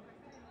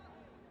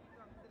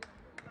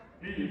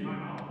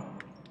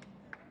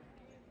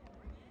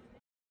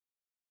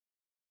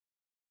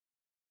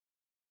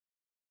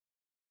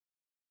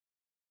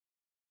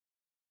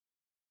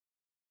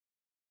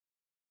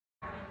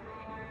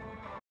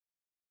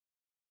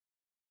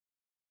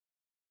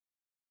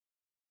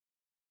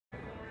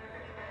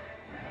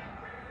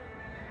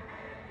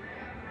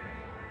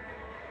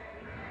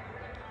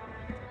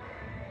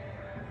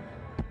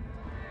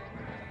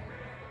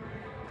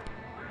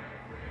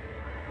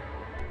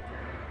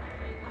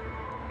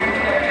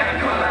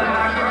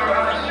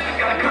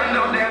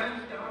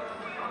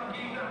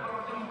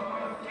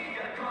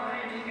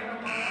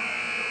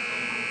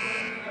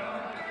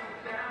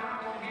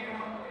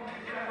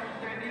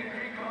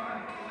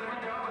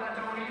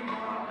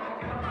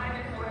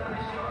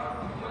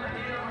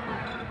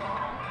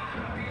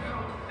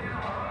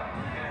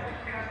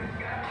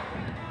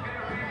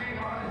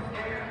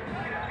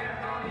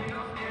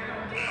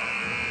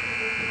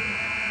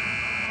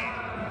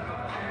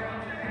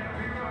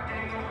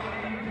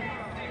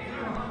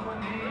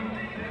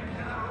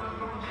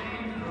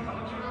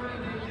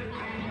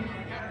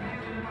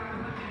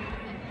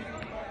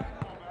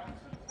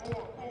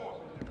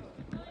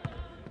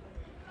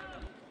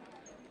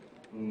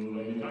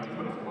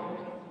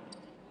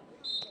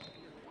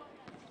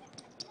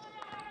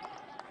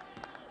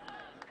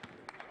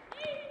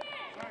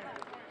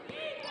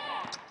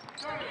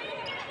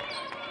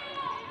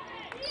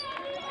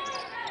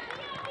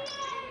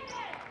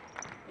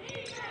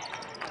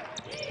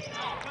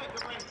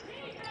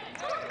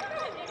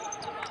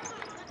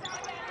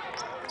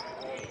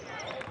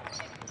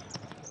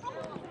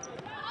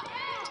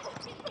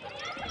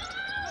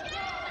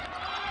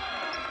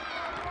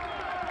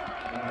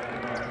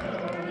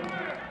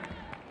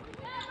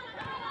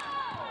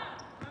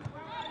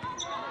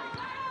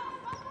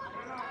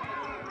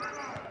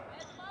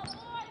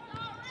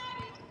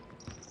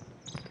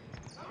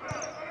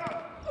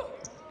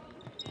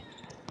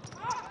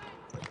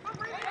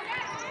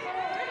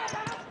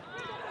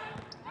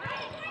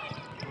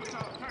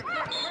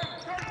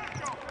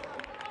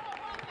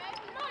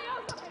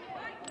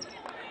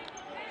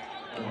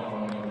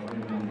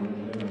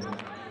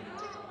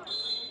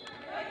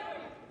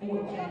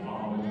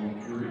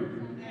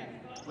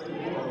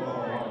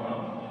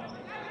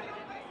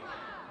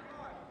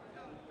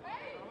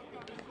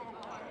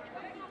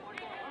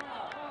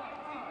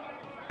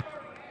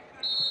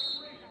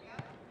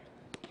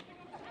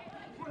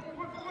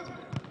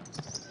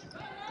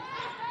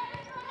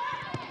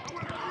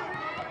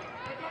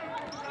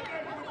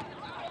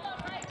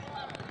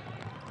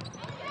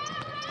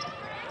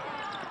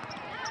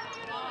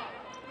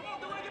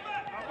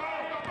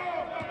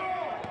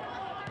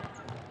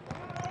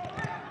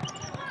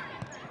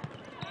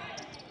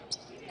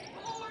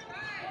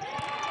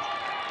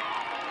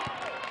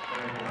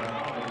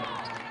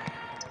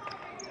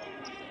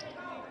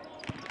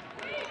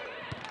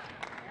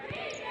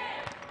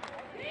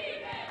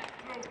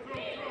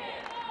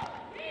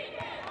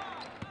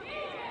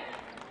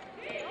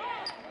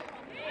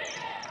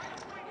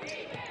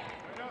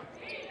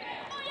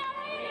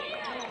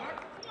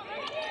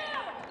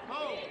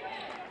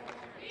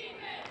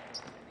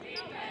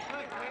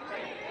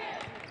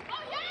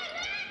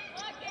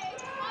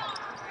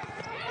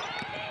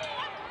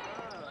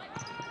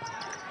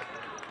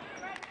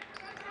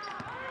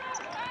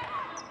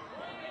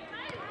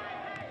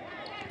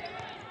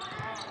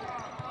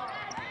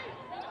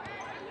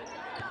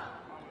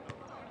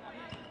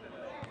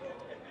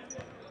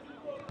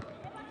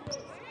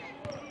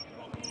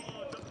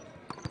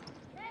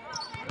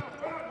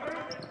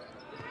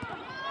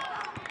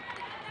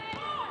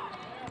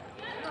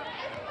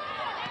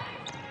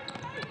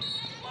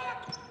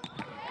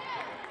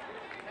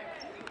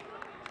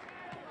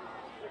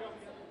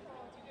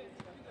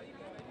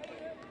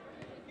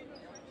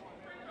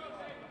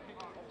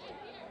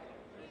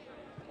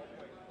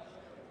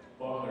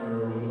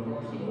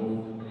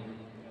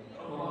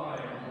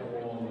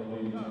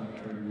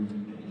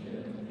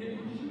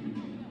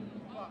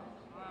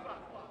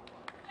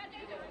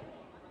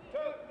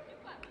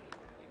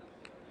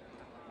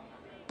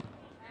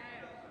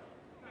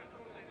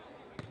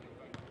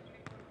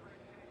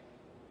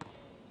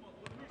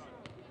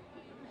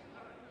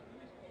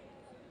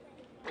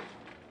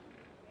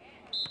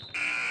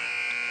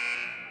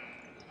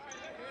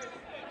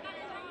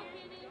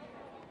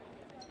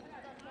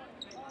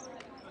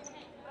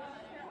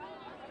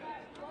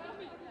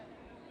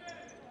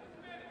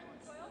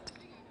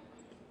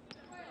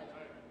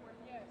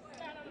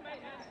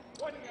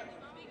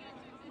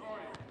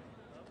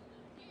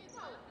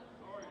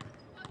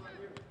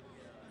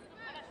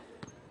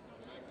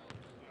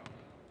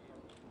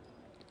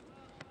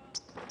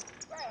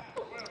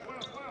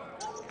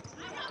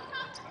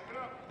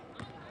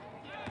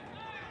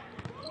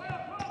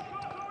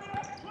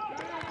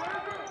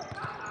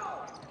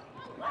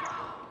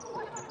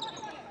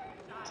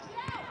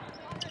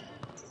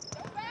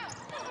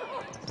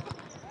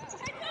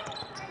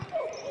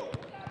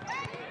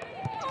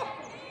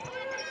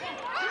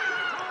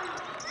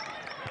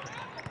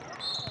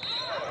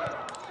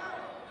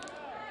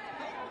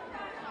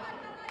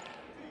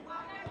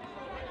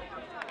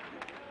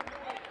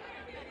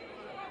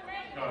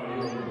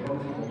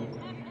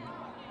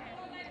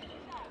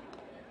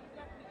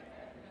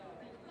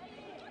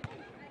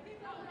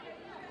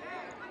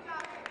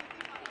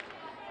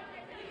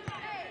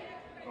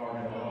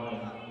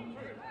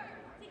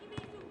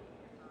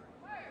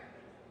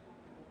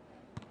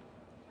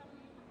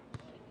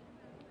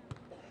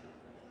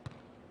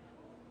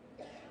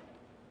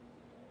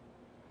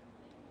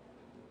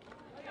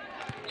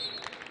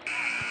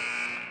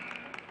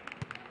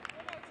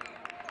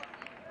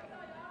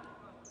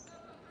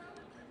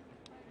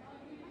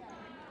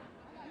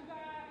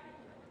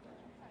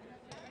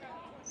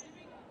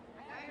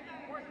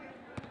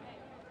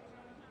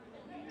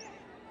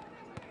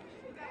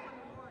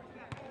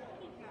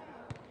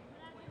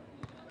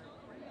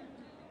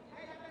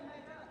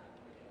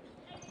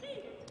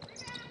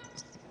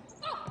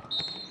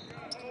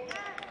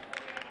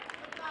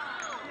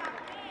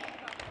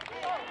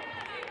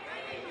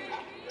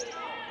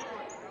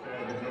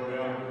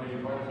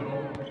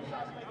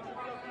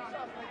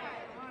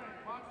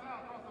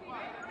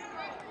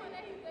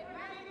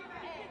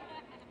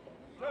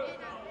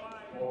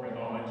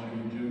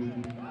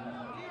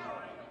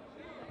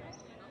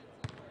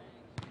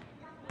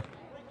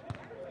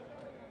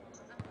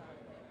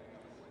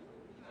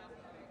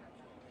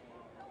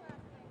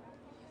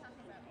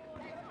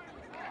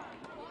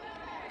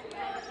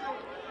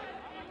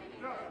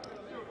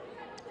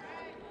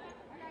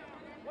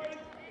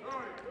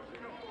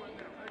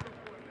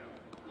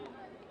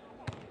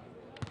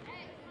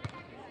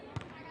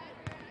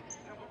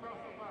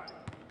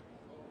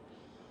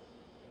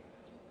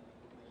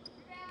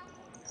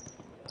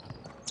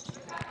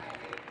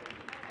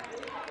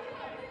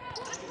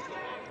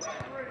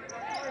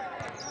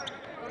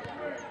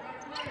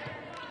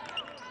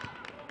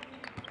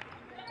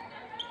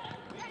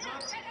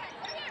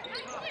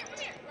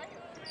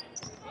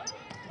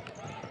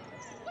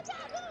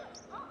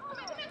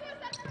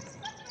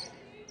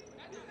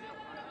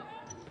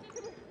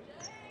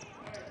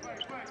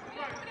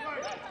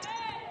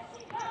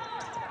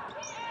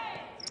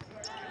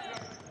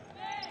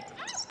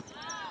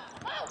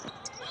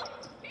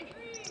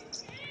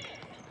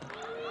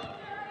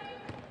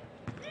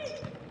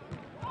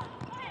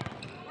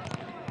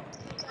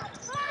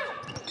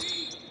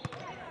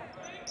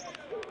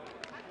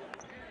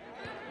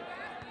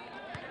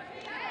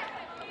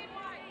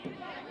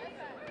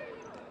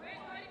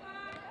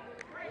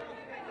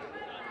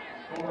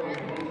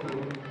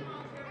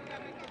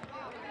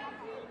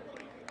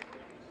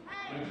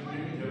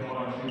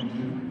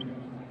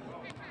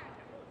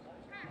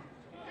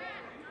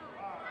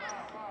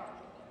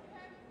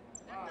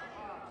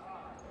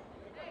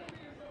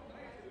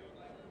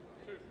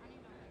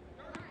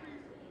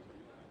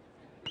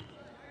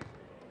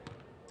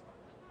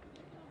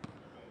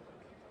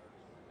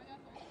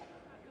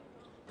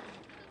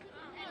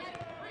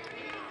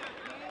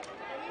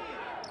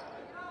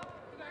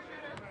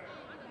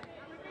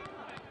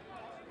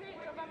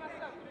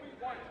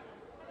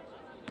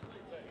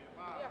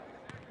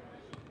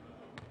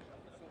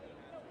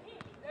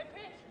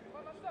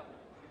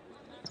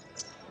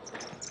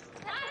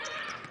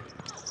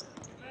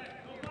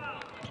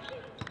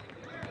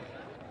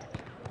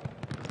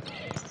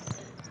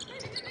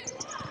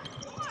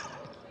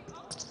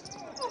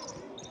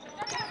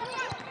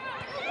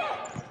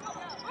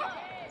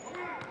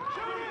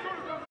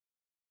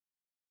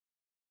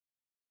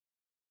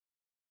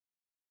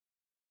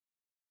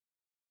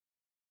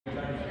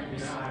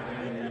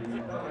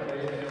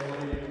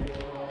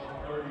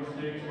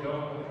 36,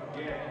 don't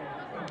forget,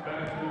 come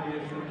back to the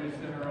Assembly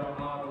Center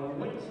on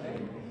Wednesday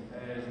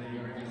as the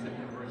Grambling State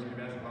University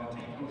basketball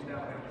team goes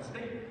down at the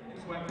state in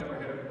SWAC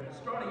doubleheader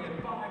starting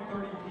at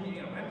 5:30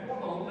 p.m. And for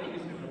the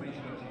latest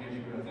information on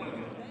GSU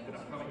Athletic and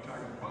upcoming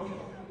target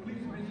promotions,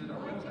 please visit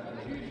our website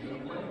at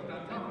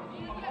gsuathletic.com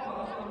or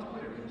follow us on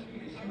Twitter at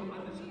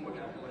GSU_athletic.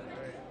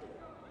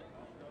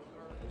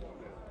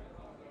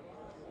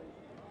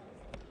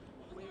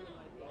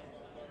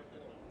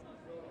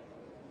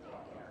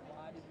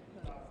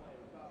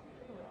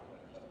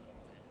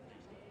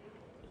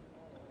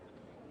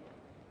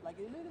 Like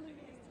it literally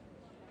is.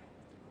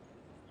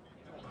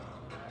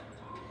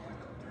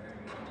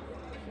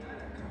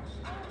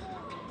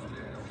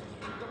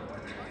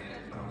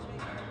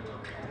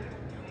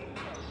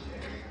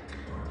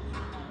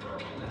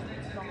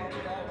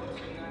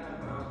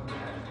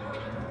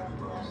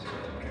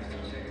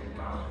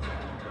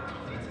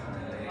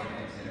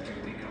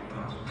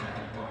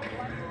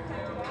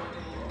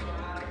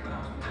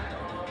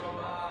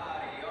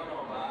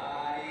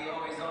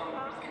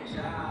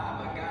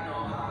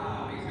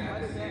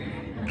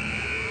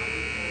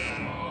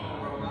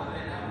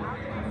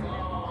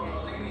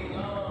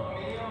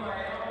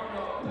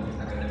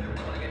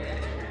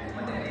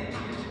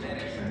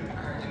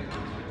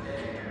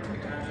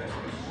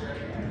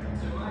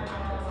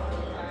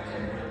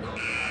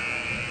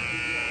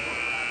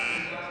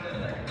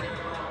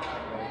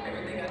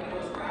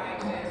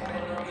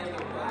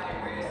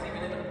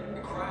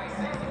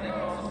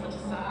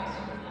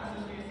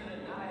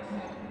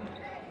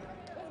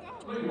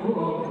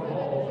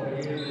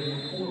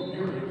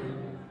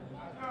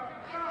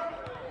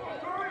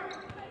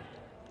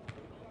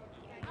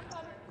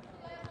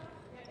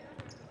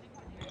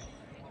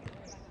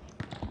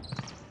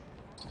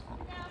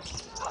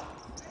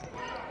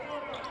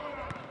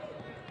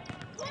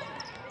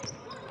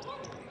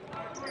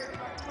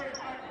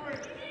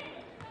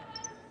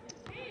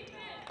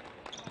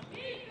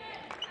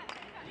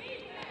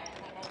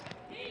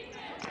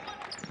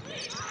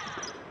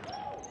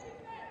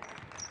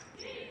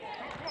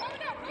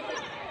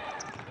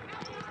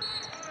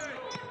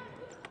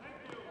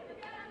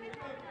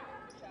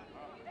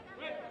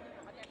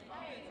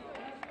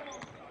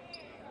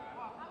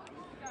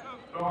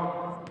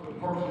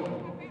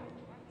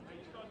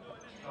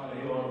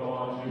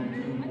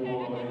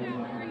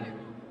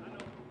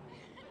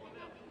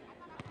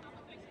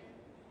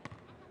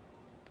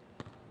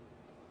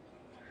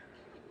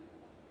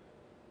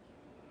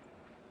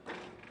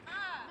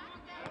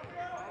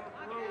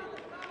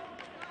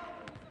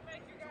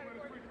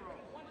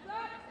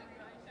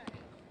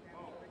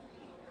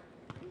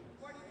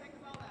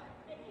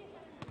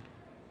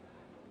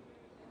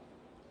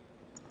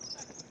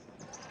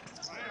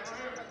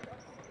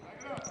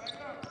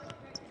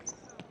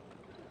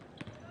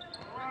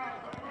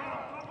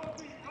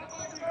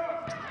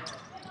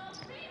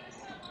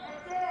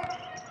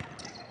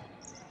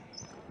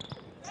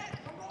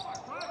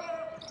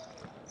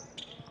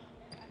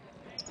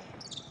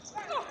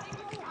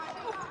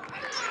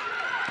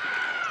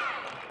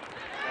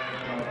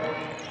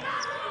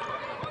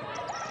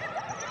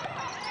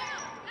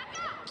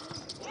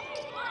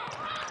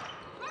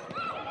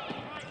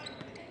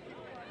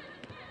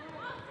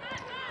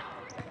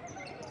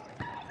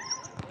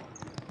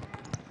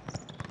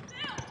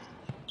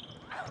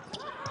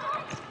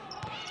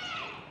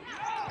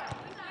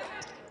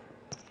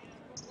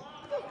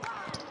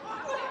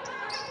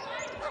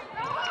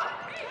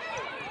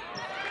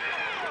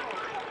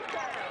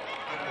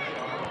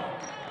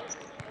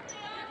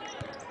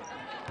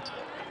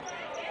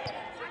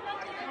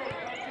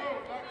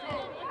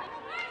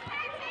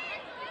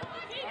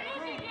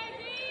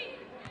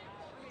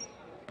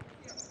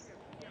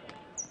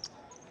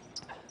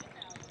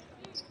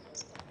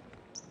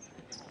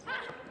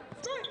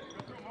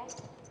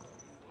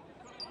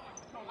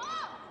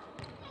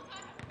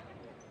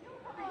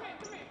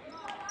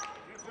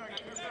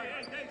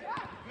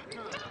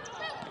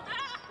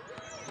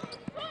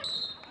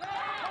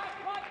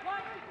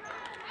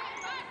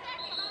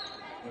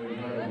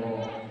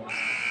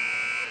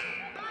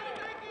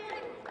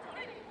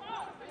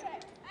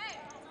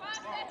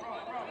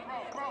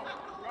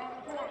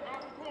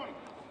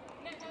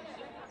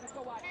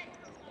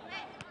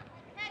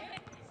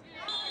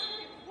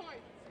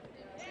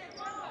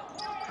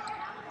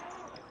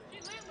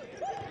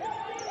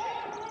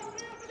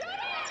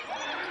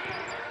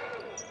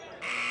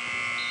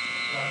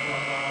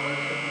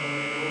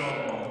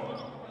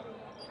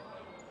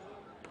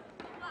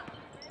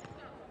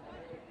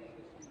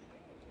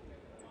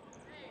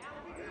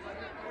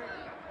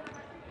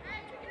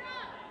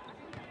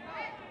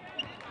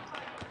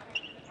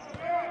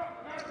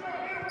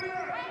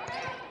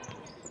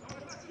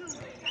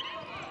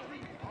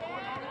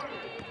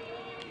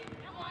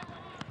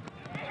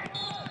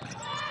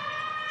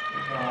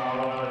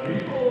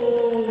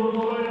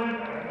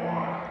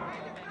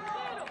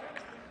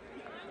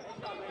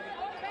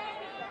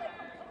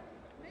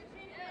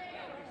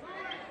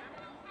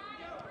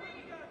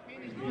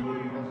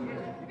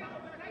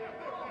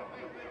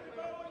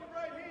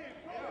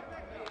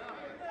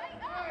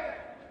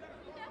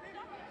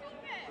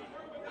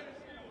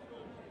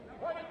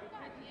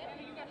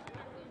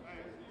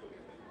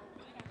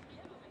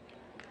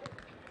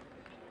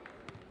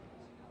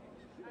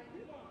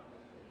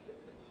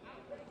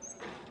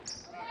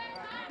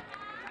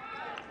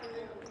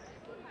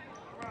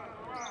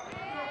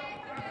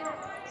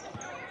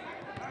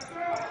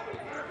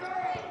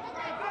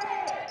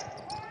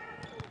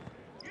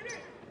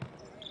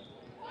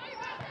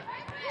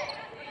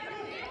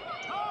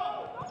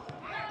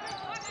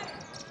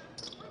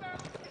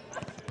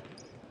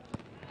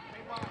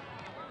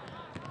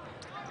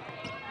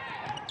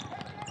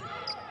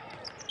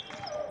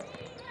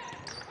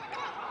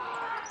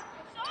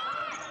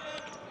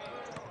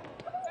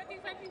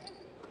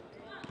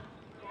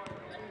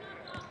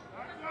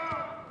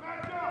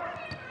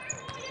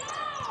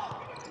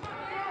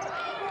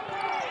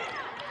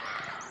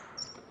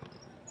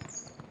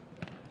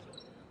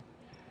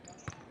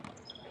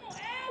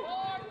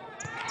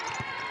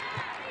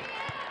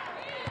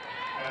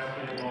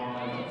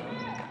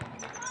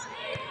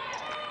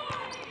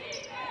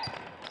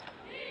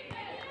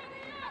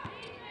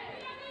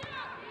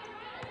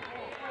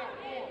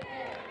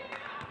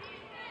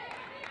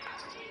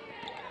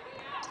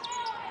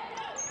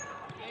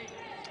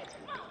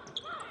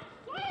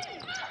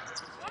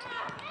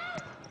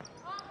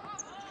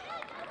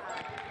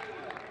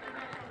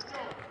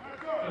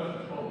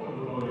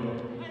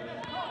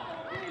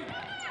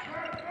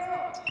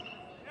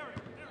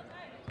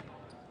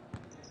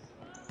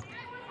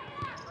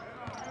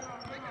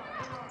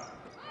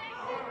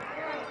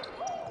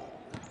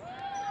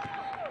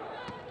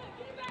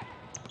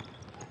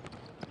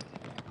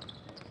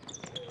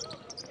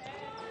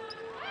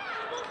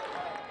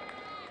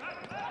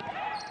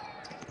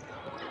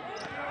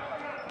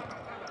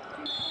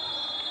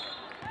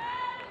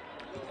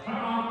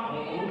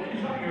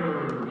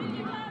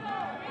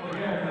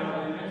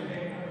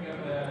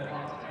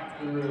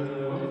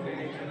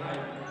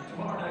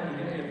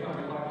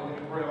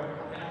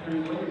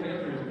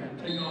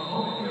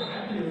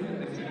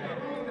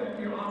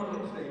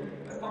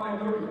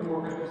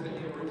 tomorrow, Grambling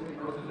University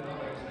versus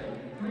Alabama State.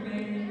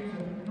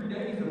 3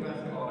 days of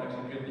basketball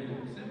action at the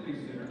Assembly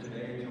Center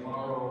today,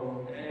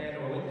 tomorrow,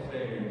 and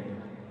Wednesday.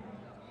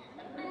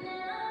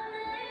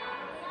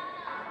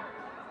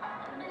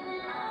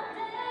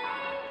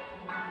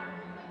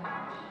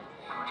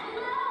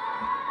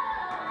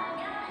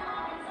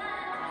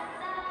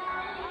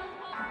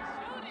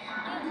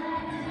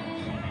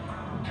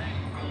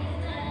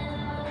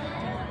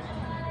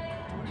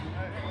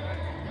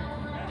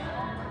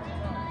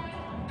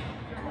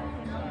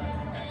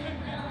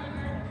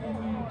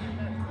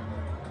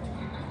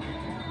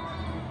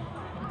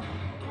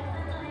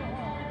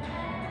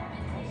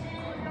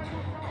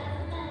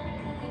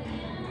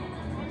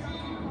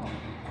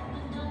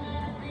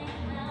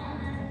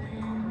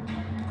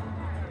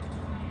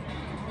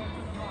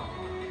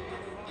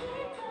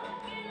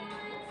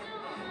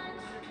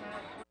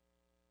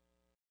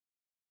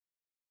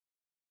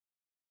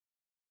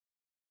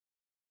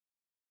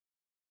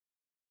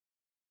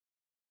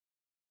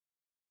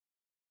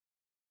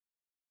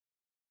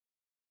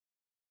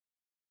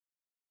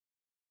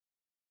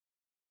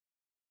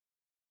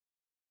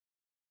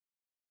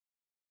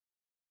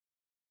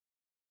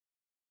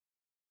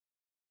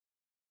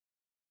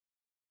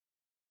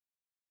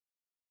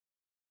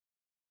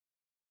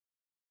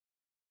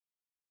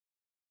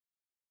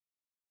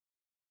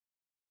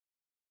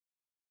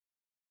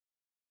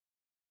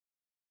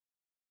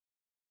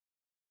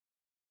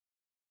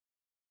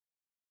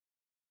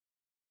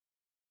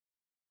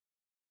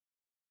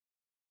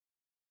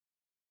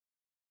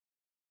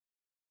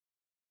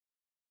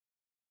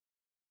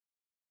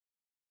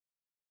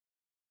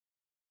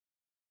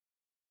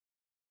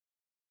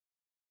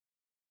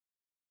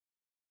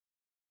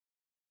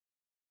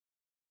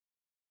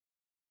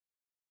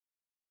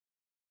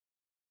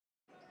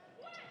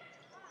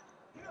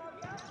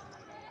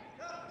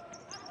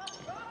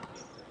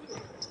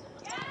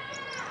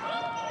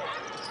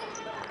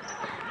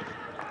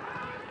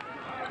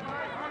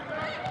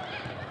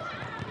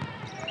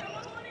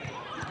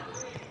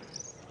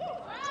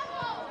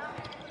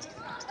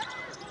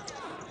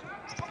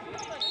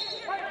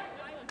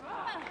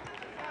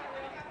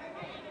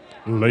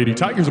 Lady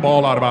Tigers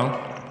ball out of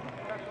bounds.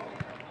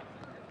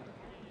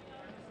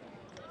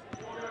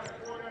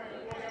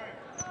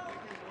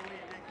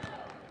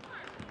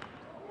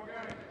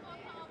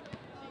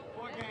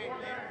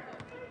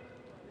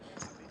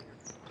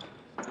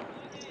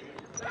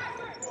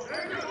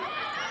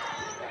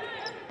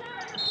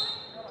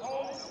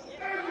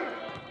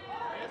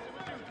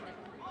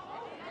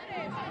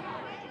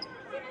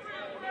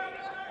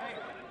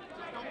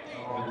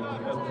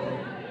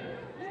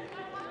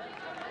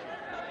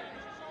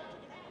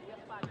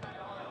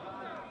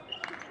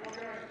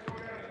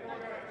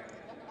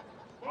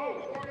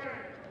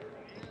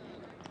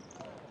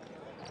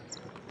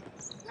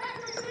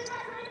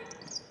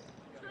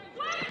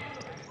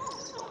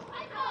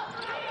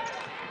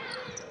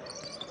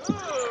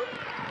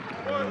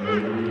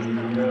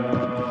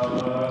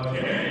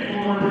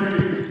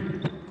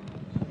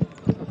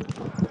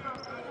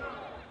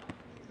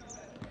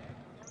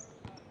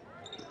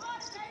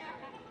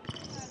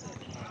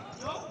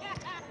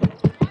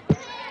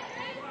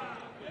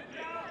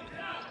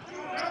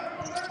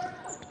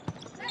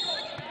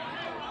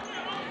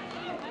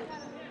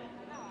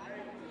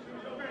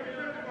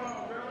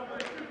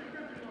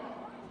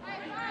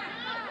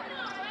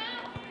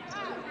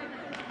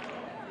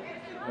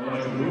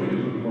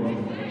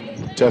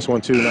 Test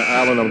 1, 2. Now,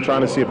 Alan, I'm trying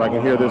to see if I can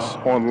hear this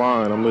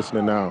online. I'm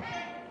listening now.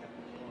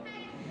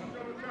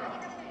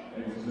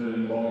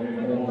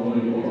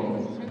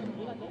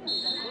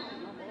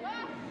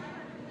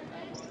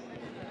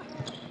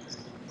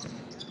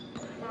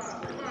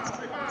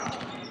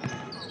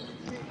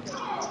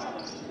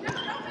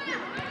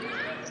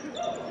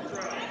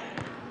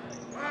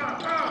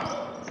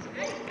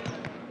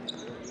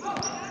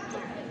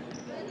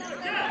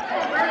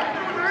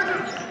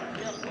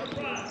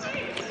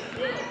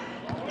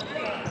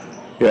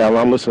 Yeah, Alan,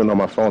 I'm listening on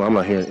my phone. I'm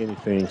not hearing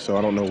anything, so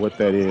I don't know what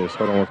that is.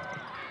 Hold on.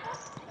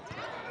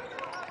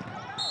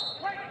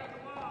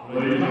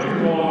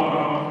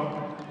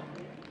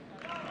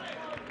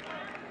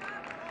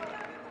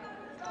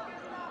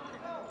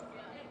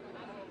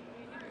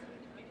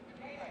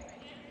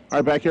 All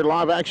right, back here,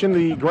 live action.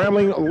 The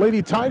Grambling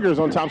Lady Tigers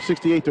on top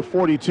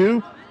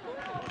 68-42.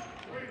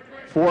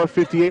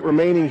 4:58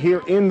 remaining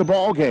here in the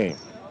ball game.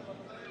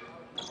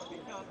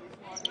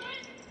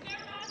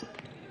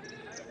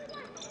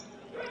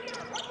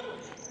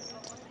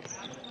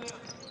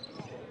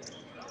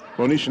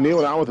 Monisha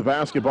Neal out with the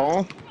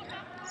basketball.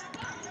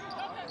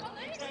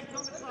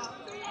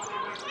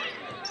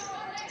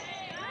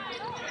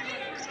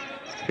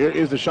 Here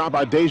is the shot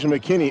by Deja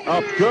McKinney.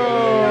 Up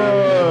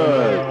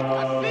good.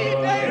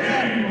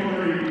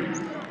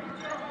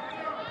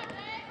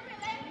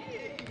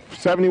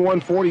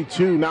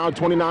 71-42, now a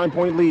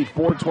 29-point lead,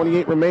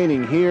 4:28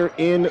 remaining here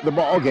in the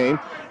ball game.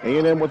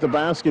 A&M with the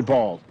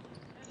basketball.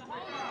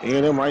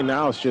 A&M right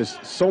now is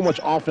just so much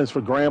offense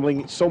for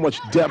Grambling, so much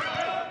depth,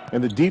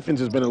 and the defense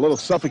has been a little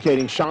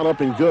suffocating. Shot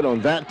up and good on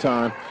that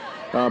time.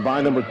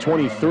 by number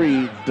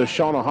 23,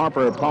 Deshauna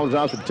Harper.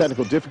 Apologizes for the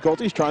technical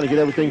difficulties, trying to get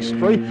everything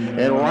straight.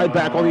 And right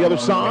back on the other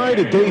side,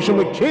 Deja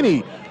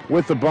McKinney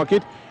with the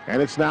bucket.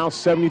 And it's now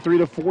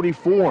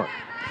 73-44.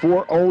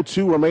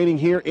 4:02 remaining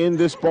here in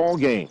this ball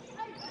game.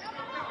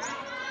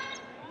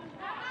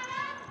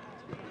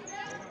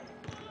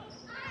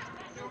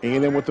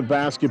 A&M with the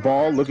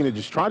basketball, looking to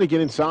just try to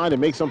get inside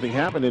and make something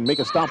happen and make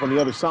a stop on the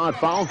other side.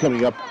 Foul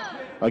coming up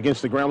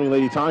against the Grambling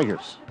Lady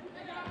Tigers.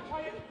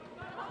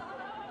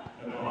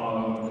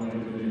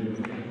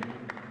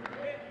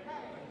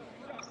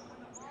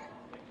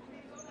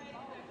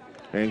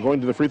 And going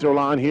to the free throw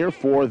line here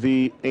for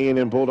the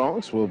A&M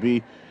Bulldogs will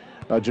be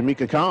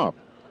Jamaica Cobb.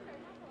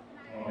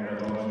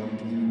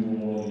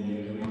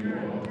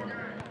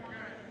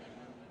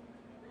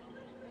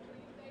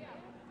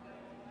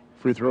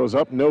 Free throws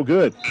up, no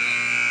good.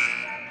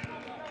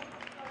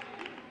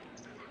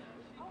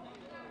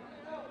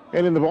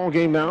 And in the ball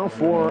game now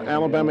for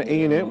Alabama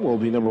A&M will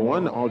be number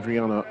 1,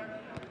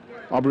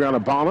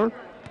 Aubriana Bonner.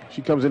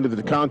 She comes into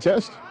the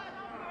contest.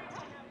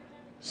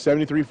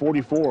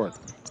 73-44.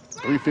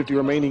 3:50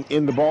 remaining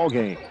in the ball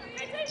game.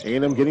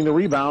 A&M getting the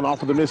rebound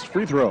off of the missed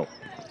free throw.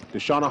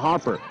 Deshauna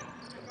Harper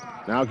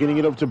now getting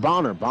it over to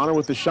Bonner. Bonner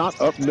with the shot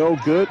up, no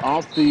good,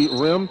 off the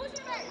rim.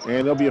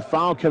 And there'll be a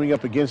foul coming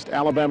up against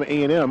Alabama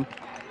A&M,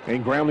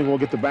 and Grambling will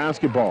get the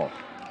basketball.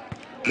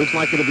 Looks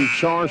like it'll be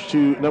charged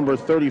to number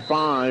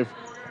 35,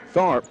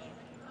 Tharp,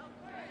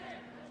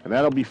 and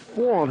that'll be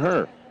 4 on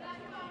her.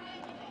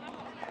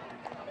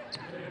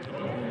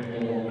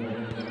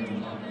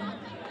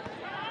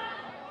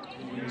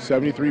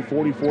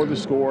 (73-44) the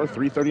score,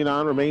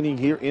 3:39 remaining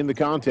here in the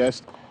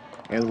contest.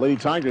 And the Lady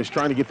Tigers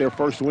trying to get their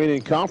first win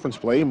in conference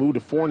play, moved to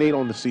 4-8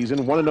 on the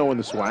season, 1-0 in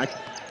the SWAC.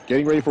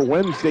 Getting ready for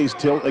Wednesday's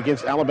tilt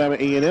against Alabama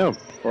A&M,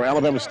 or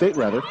Alabama State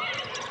rather.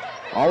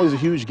 Always a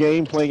huge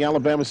game playing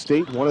Alabama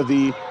State, one of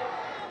the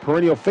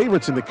perennial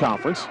favorites in the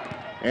conference.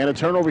 And a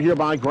turnover here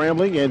by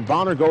Grambling, and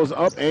Bonner goes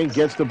up and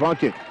gets the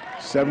bucket.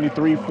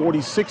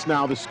 73-46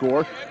 now the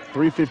score,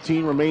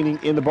 3:15 remaining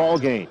in the ball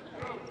game.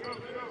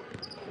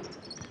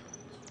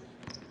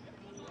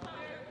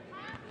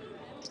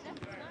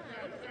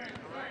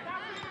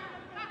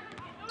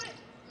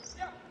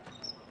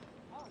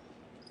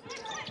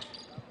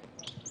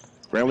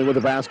 Grambling with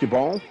the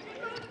basketball,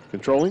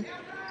 controlling.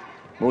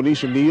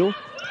 Monisha Neal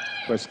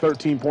has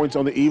 13 points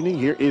on the evening.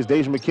 Here is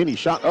Deja McKinney,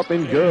 shot up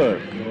and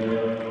good.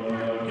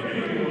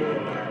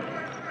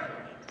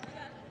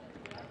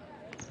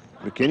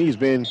 McKinney's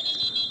been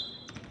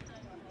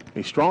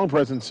a strong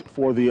presence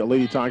for the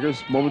Lady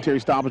Tigers.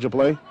 Momentary stoppage of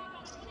play.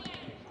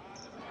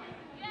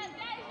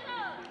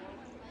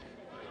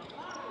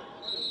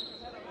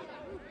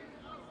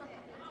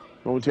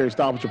 Momentary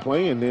stoppage of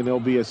play, and then there'll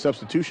be a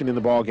substitution in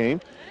the ball game.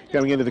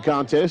 Coming into the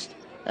contest,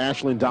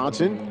 Ashlyn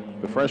Dodson,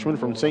 the freshman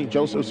from St.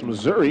 Joseph's,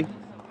 Missouri.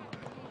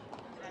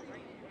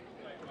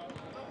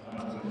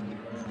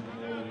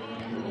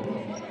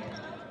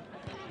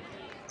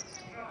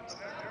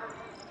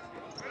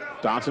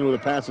 Dodson with a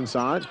pass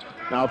inside.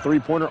 Now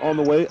three-pointer on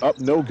the way, up,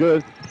 no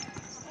good.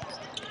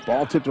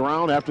 Ball tipped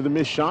around after the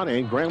missed shot,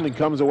 and Grambling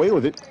comes away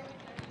with it.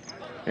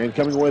 And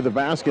coming away with the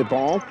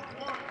basketball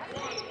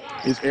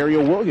is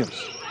Ariel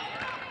Williams.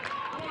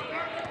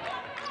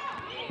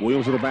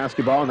 Williams with the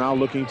basketball, now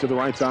looking to the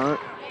right side.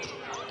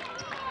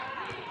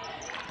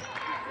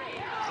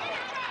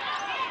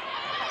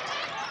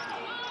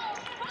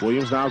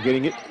 Williams now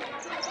getting it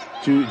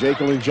to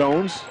Jacqueline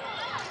Jones.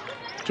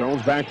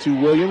 Jones back to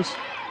Williams.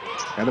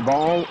 And the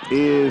ball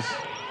is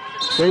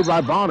saved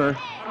by Bonner.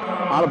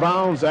 Out of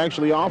bounds,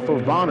 actually off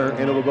of Bonner,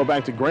 and it will go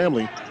back to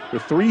Grambling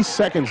with 3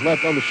 seconds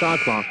left on the shot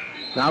clock.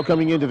 Now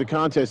coming into the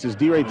contest is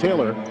DeRay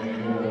Taylor.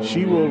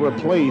 She will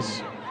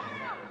replace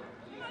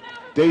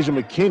Deja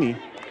McKinney.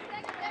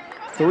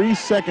 3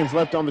 seconds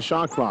left on the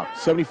shot clock.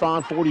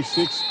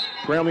 75-46,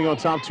 Grambling on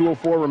top,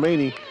 2:04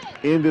 remaining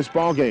in this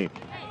ball game.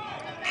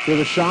 There's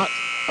a shot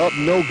up,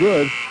 no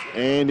good,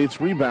 and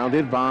it's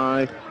rebounded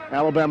by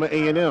Alabama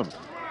A&M.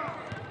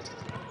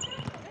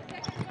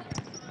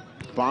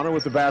 Bonner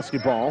with the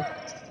basketball.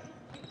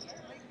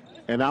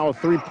 And now a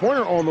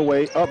three-pointer on the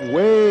way, up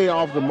way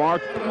off the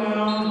mark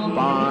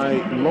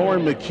by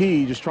Lauren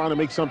McKee, just trying to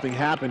make something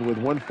happen with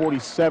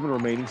 1:47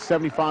 remaining,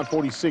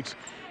 75-46.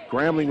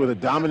 Grambling with a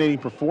dominating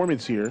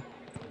performance here.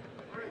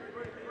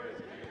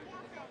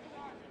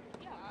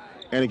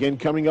 And again,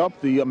 coming up,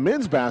 the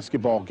men's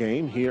basketball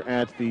game here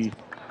at the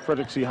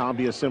Frederick C.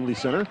 Hobby Assembly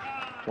Center.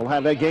 We'll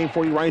have that game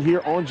for you right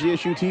here on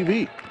GSU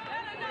TV.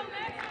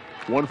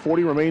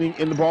 1:40 remaining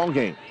in the ball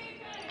game.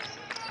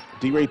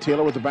 DeRay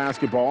Taylor with the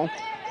basketball.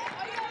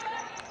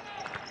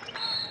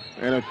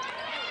 And is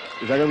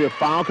that going to be a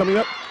foul coming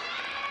up?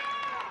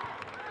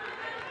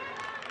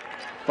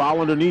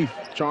 Foul underneath,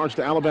 charged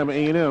to Alabama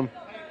A&M.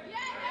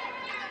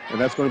 And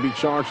that's going to be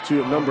charged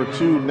to number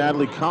 2,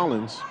 Natalie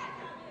Collins.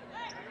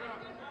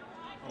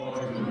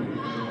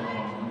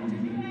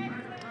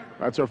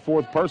 That's her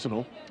 4th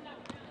personal.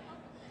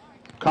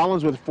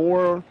 Collins with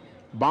 4,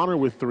 Bonner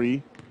with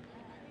 3.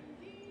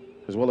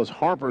 as well as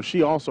Harper.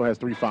 She also has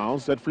 3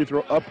 fouls. That free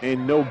throw up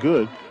and no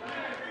good.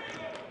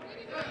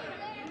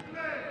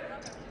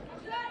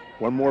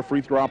 One more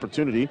free throw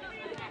opportunity.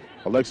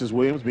 Alexis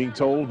Williams being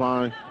told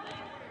by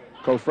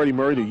Coach Freddie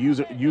Murray to use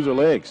her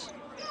legs.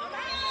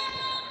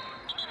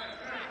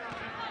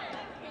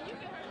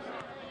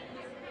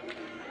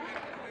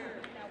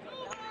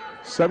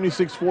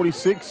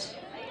 (76-46).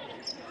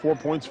 4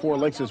 points for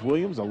Alexis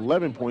Williams,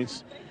 11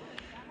 points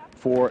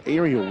for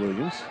Ariel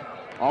Williams.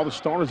 All the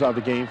starters out of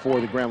the game for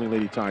the Grambling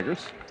Lady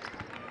Tigers.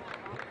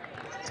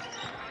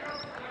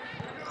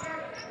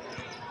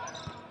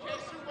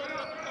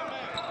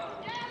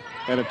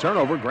 And a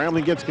turnover.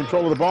 Grambling gets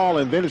control of the ball,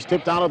 and then it's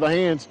tipped out of the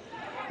hands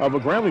of a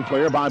Grambling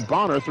player by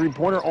Bonner.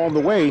 3-pointer on the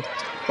way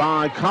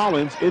by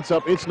Collins. It's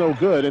up, it's no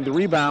good, and the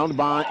rebound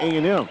by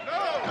A&M.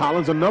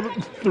 Collins, another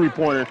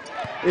 3-pointer.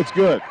 It's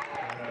good.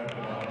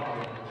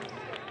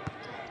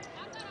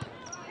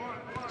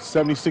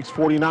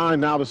 76-49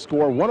 now the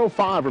score.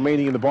 1:05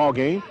 remaining in the ball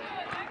game.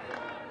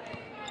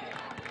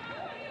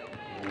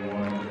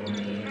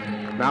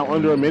 Now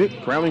under a minute.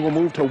 Grambling will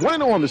move to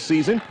 1-0 on the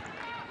season.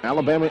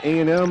 Alabama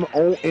A&M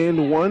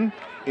 0-1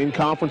 in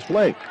conference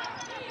play.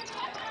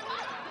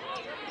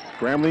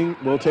 Grambling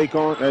will take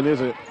on, and there's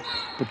a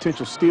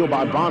potential steal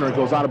by Bonner. It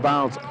goes out of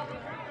bounds.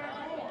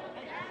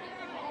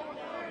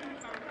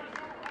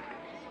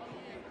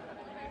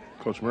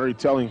 Coach Murray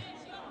telling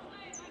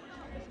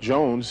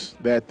Jones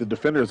that the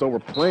defender is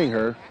overplaying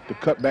her to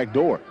cut back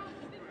door.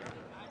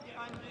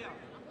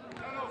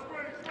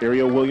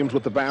 Ariel Williams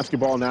with the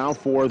basketball now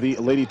for the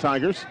Lady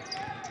Tigers.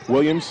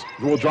 Williams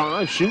will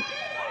drive, shoot,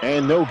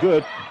 and no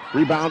good.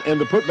 Rebound, and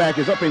the putback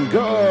is up and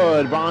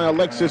good by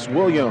Alexis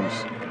Williams.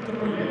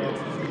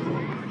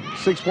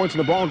 6 points in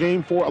the ball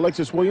game for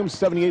Alexis Williams.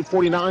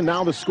 78-49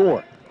 now the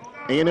score.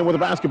 A&M with the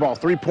basketball.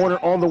 3-pointer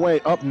on the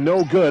way, up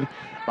no good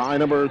by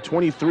number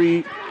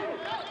 23,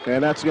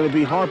 and that's going to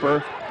be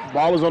Harper.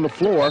 Ball is on the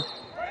floor,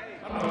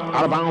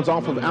 out of bounds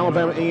off of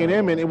Alabama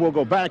A&M, and it will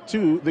go back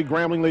to the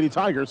Grambling Lady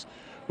Tigers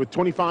with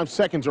 25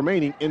 seconds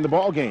remaining in the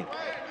ball game.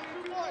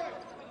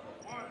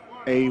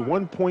 A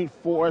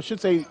 1.4, I should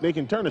say they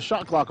can turn the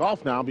shot clock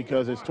off now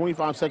because it's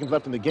 25 seconds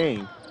left in the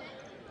game.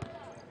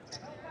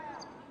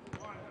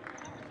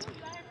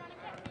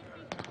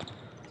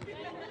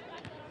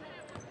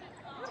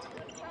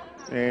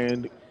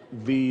 And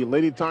the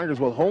Lady Tigers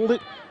will hold it.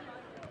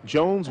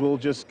 Jones will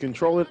just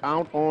control it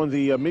out on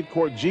the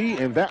midcourt G,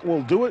 and that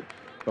will do it.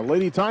 The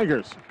Lady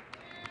Tigers.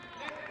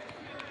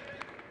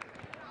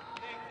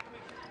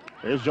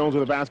 There's Jones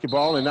with the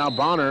basketball, and now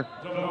Bonner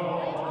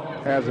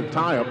has a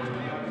tie-up.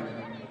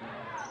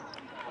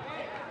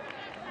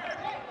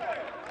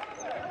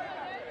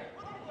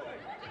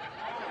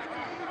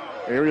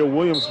 Ariel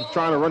Williams was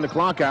trying to run the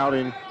clock out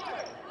and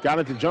got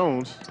it to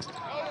Jones.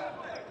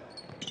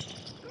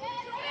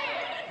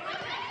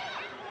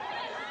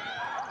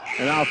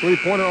 And now a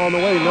 3-pointer on the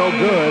way, no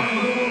good.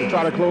 To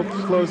try to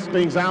close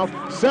things out.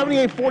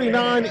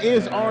 78-49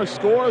 is our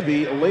score.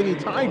 The Lady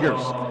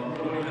Tigers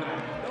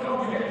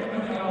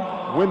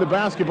win the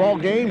basketball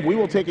game. We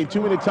will take a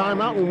 2-minute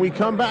timeout. When we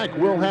come back,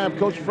 we'll have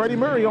Coach Freddie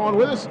Murray on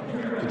with us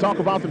to talk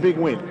about the big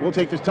win. We'll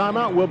take this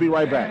timeout. We'll be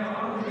right back.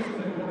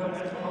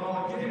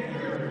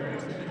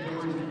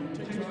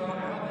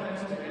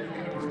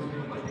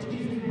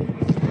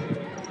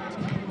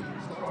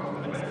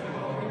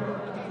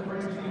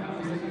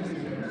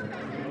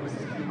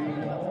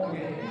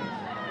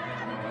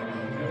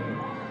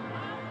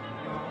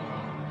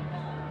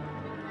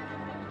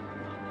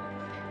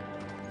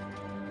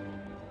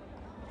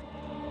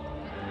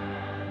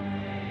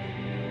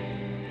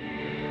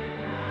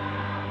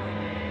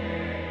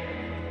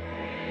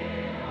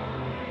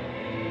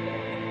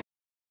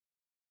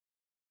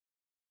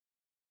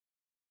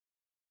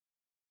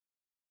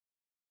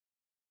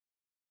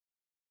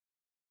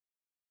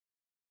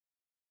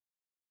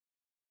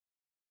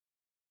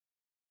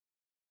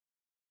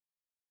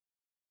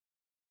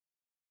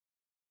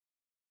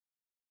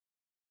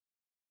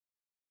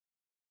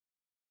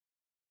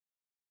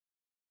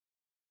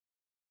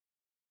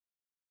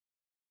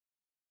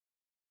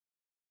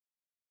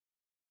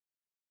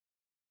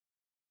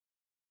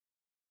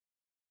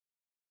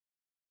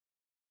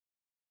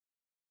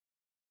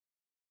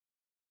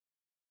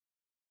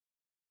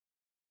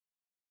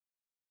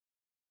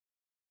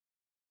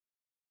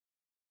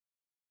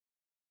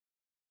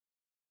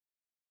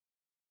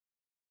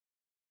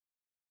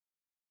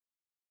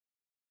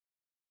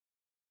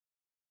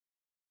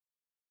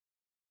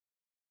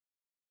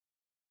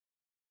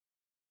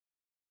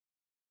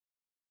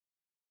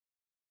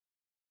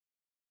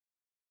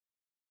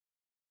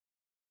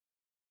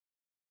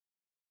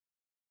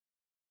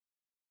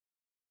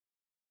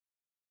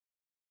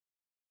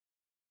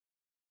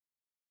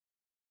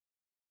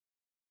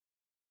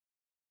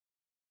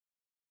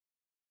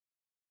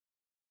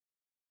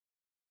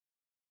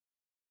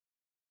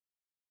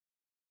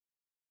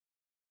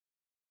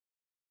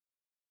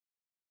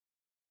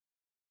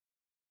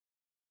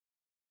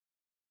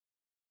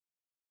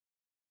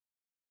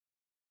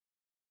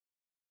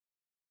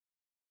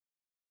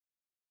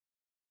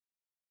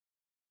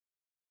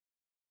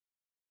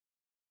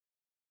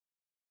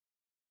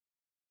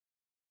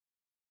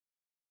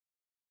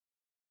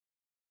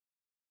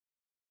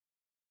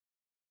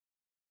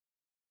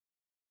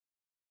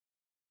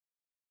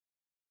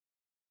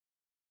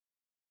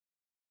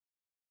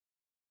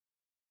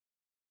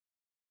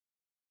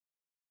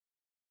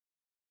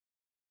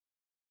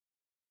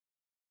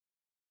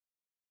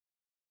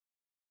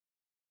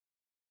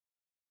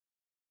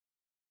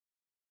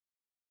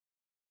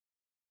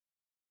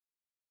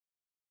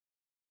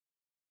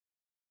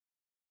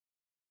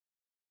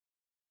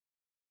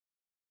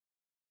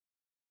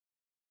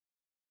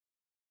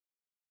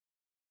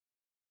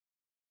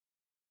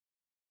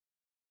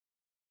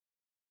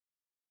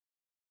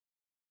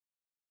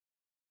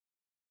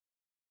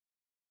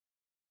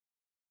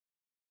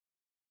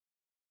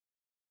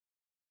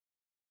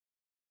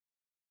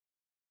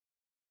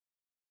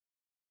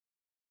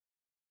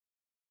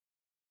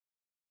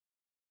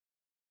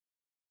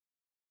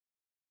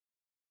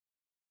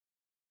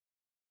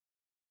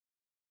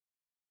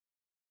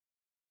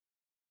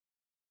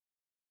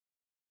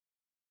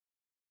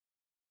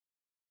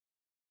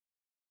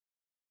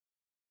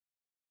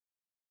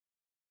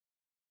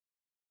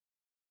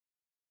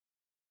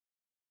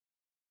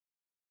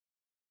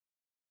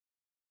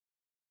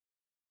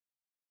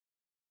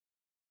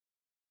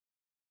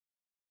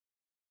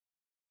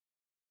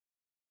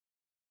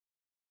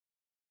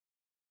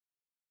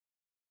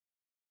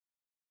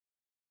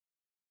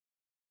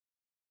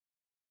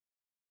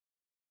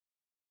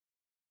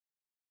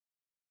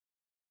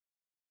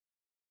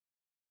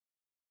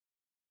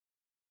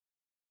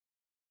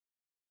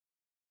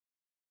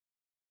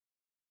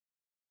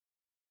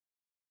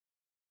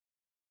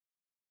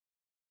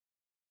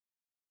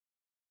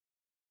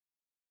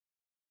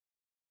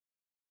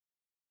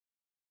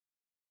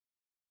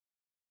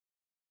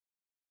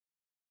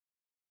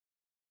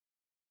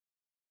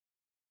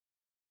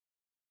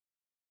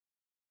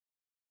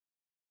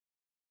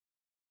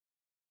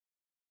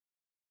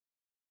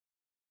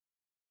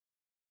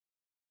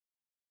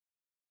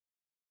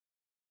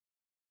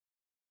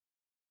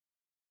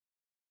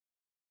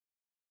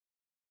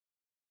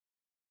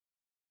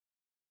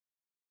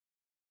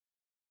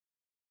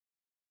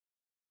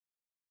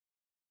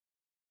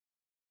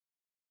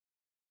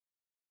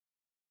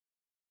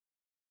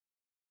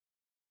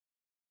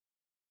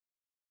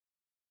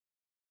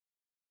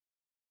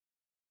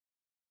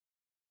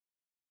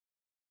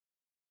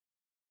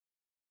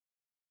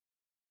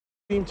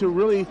 seemed to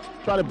really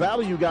try to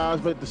battle you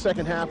guys, but the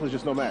second half was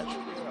just no match.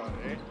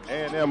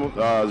 A&M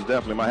is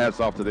definitely, my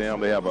hat's off to them.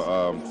 They have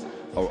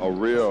a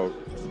real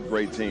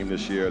great team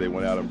this year. They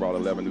went out and brought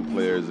 11 new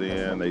players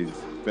in. They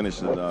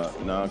finished the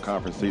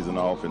non-conference season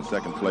off in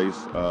second place.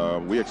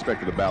 We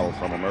expected a battle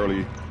from them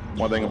early.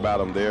 One thing about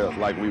them, they're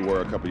like we were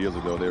a couple years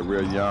ago. They're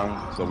real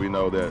young, so we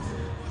know that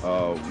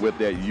with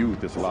that youth,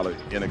 there's a lot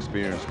of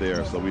inexperience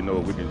there. So we know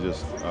we can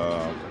just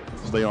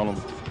stay on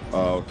them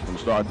from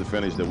start to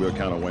finish, that we'll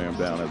kind of wear them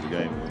down as the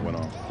game went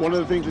on. One of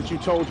the things that you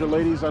told your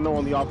ladies, I know,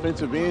 on the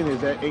offensive end is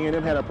that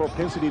A&M had a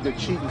propensity to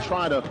cheat and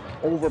try to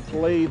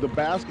overplay the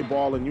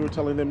basketball, and you were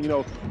telling them,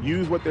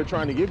 use what they're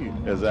trying to give you.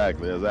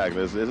 Exactly.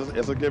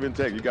 It's a give and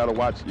take. You got to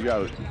watch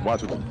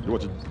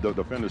what the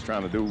defender's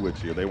trying to do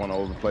with you. They want to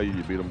overplay you,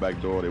 you beat them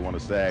back door. They want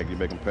to sag, you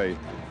make them pay.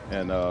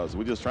 And so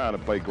we're just trying to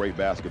play great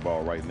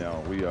basketball right now.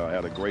 We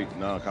had a great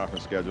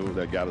non-conference schedule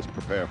that got us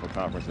prepared for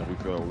conference, and we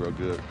feel real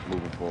good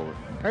moving forward.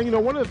 And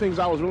one of the things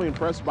I was really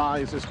impressed by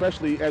is,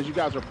 especially as you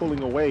guys are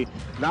pulling away,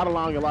 not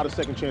allowing a lot of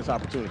second chance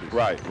opportunities.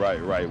 Right.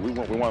 We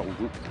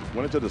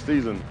went into the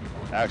season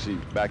actually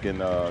back in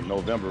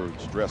November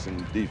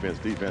stressing defense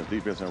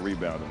and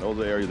rebounding. Those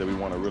are areas that we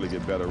want to really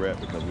get better at,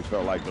 because we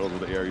felt like those were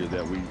the areas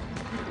that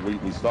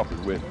we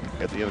suffered with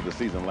at the end of the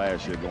season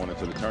last year going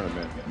into the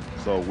tournament.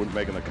 So we're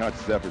making a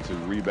conscious effort to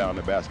rebound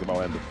the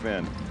basketball and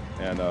defend.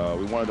 And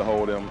we wanted to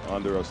hold them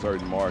under a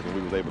certain mark, and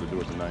we was able to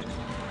do it tonight.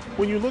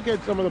 When you look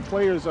at some of the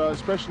players,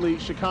 especially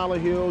Shakala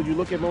Hill, you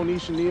look at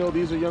Monisha Neal,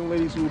 these are young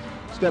ladies who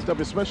stepped up,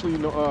 especially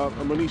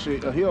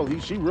Monisha Hill.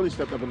 She really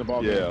stepped up in the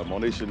ball game. Yeah,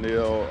 Monisha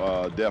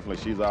Neal, definitely.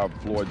 She's our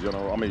floor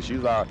general. I mean,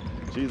 she's our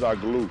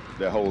glue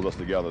that holds us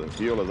together.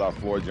 Hill is our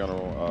floor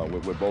general.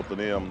 With both of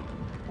them,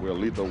 we're a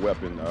lethal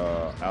weapon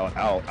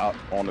out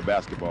on the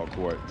basketball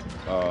court.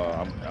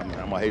 I'm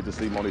gonna hate to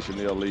see Monisha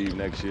Neal leave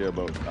next year,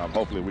 but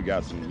hopefully we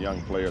got some young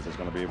players that's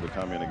gonna be able to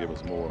come in and give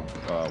us more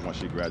once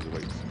she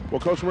graduates. Well,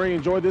 Coach Murray,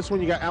 enjoyed this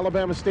one. You got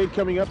Alabama State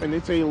coming up, and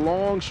it's a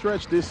long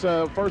stretch. This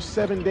first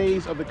 7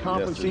 days of the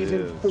conference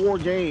season, 4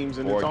 games,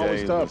 and it's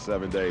always tough.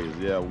 7 days.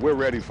 Yeah, we're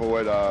ready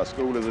for it.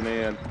 School isn't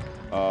in.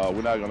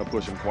 We're not going to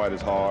push them quite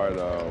as hard.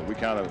 We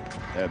kind of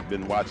have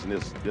been watching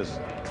this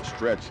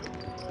stretch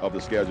of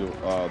the schedule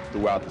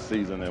throughout the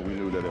season, and we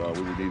knew that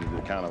we needed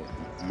to kind of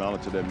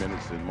monitor their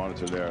minutes and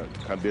monitor their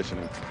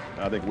conditioning.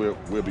 And I think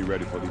we'll be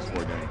ready for these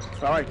 4 games.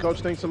 All right, Coach,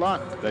 thanks a lot.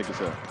 Thank you,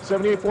 sir.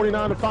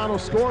 78-49 the final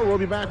score. We'll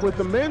be back with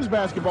the men's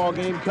basketball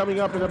game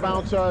coming up in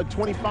about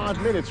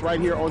 25 minutes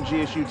right here on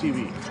GSU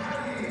TV.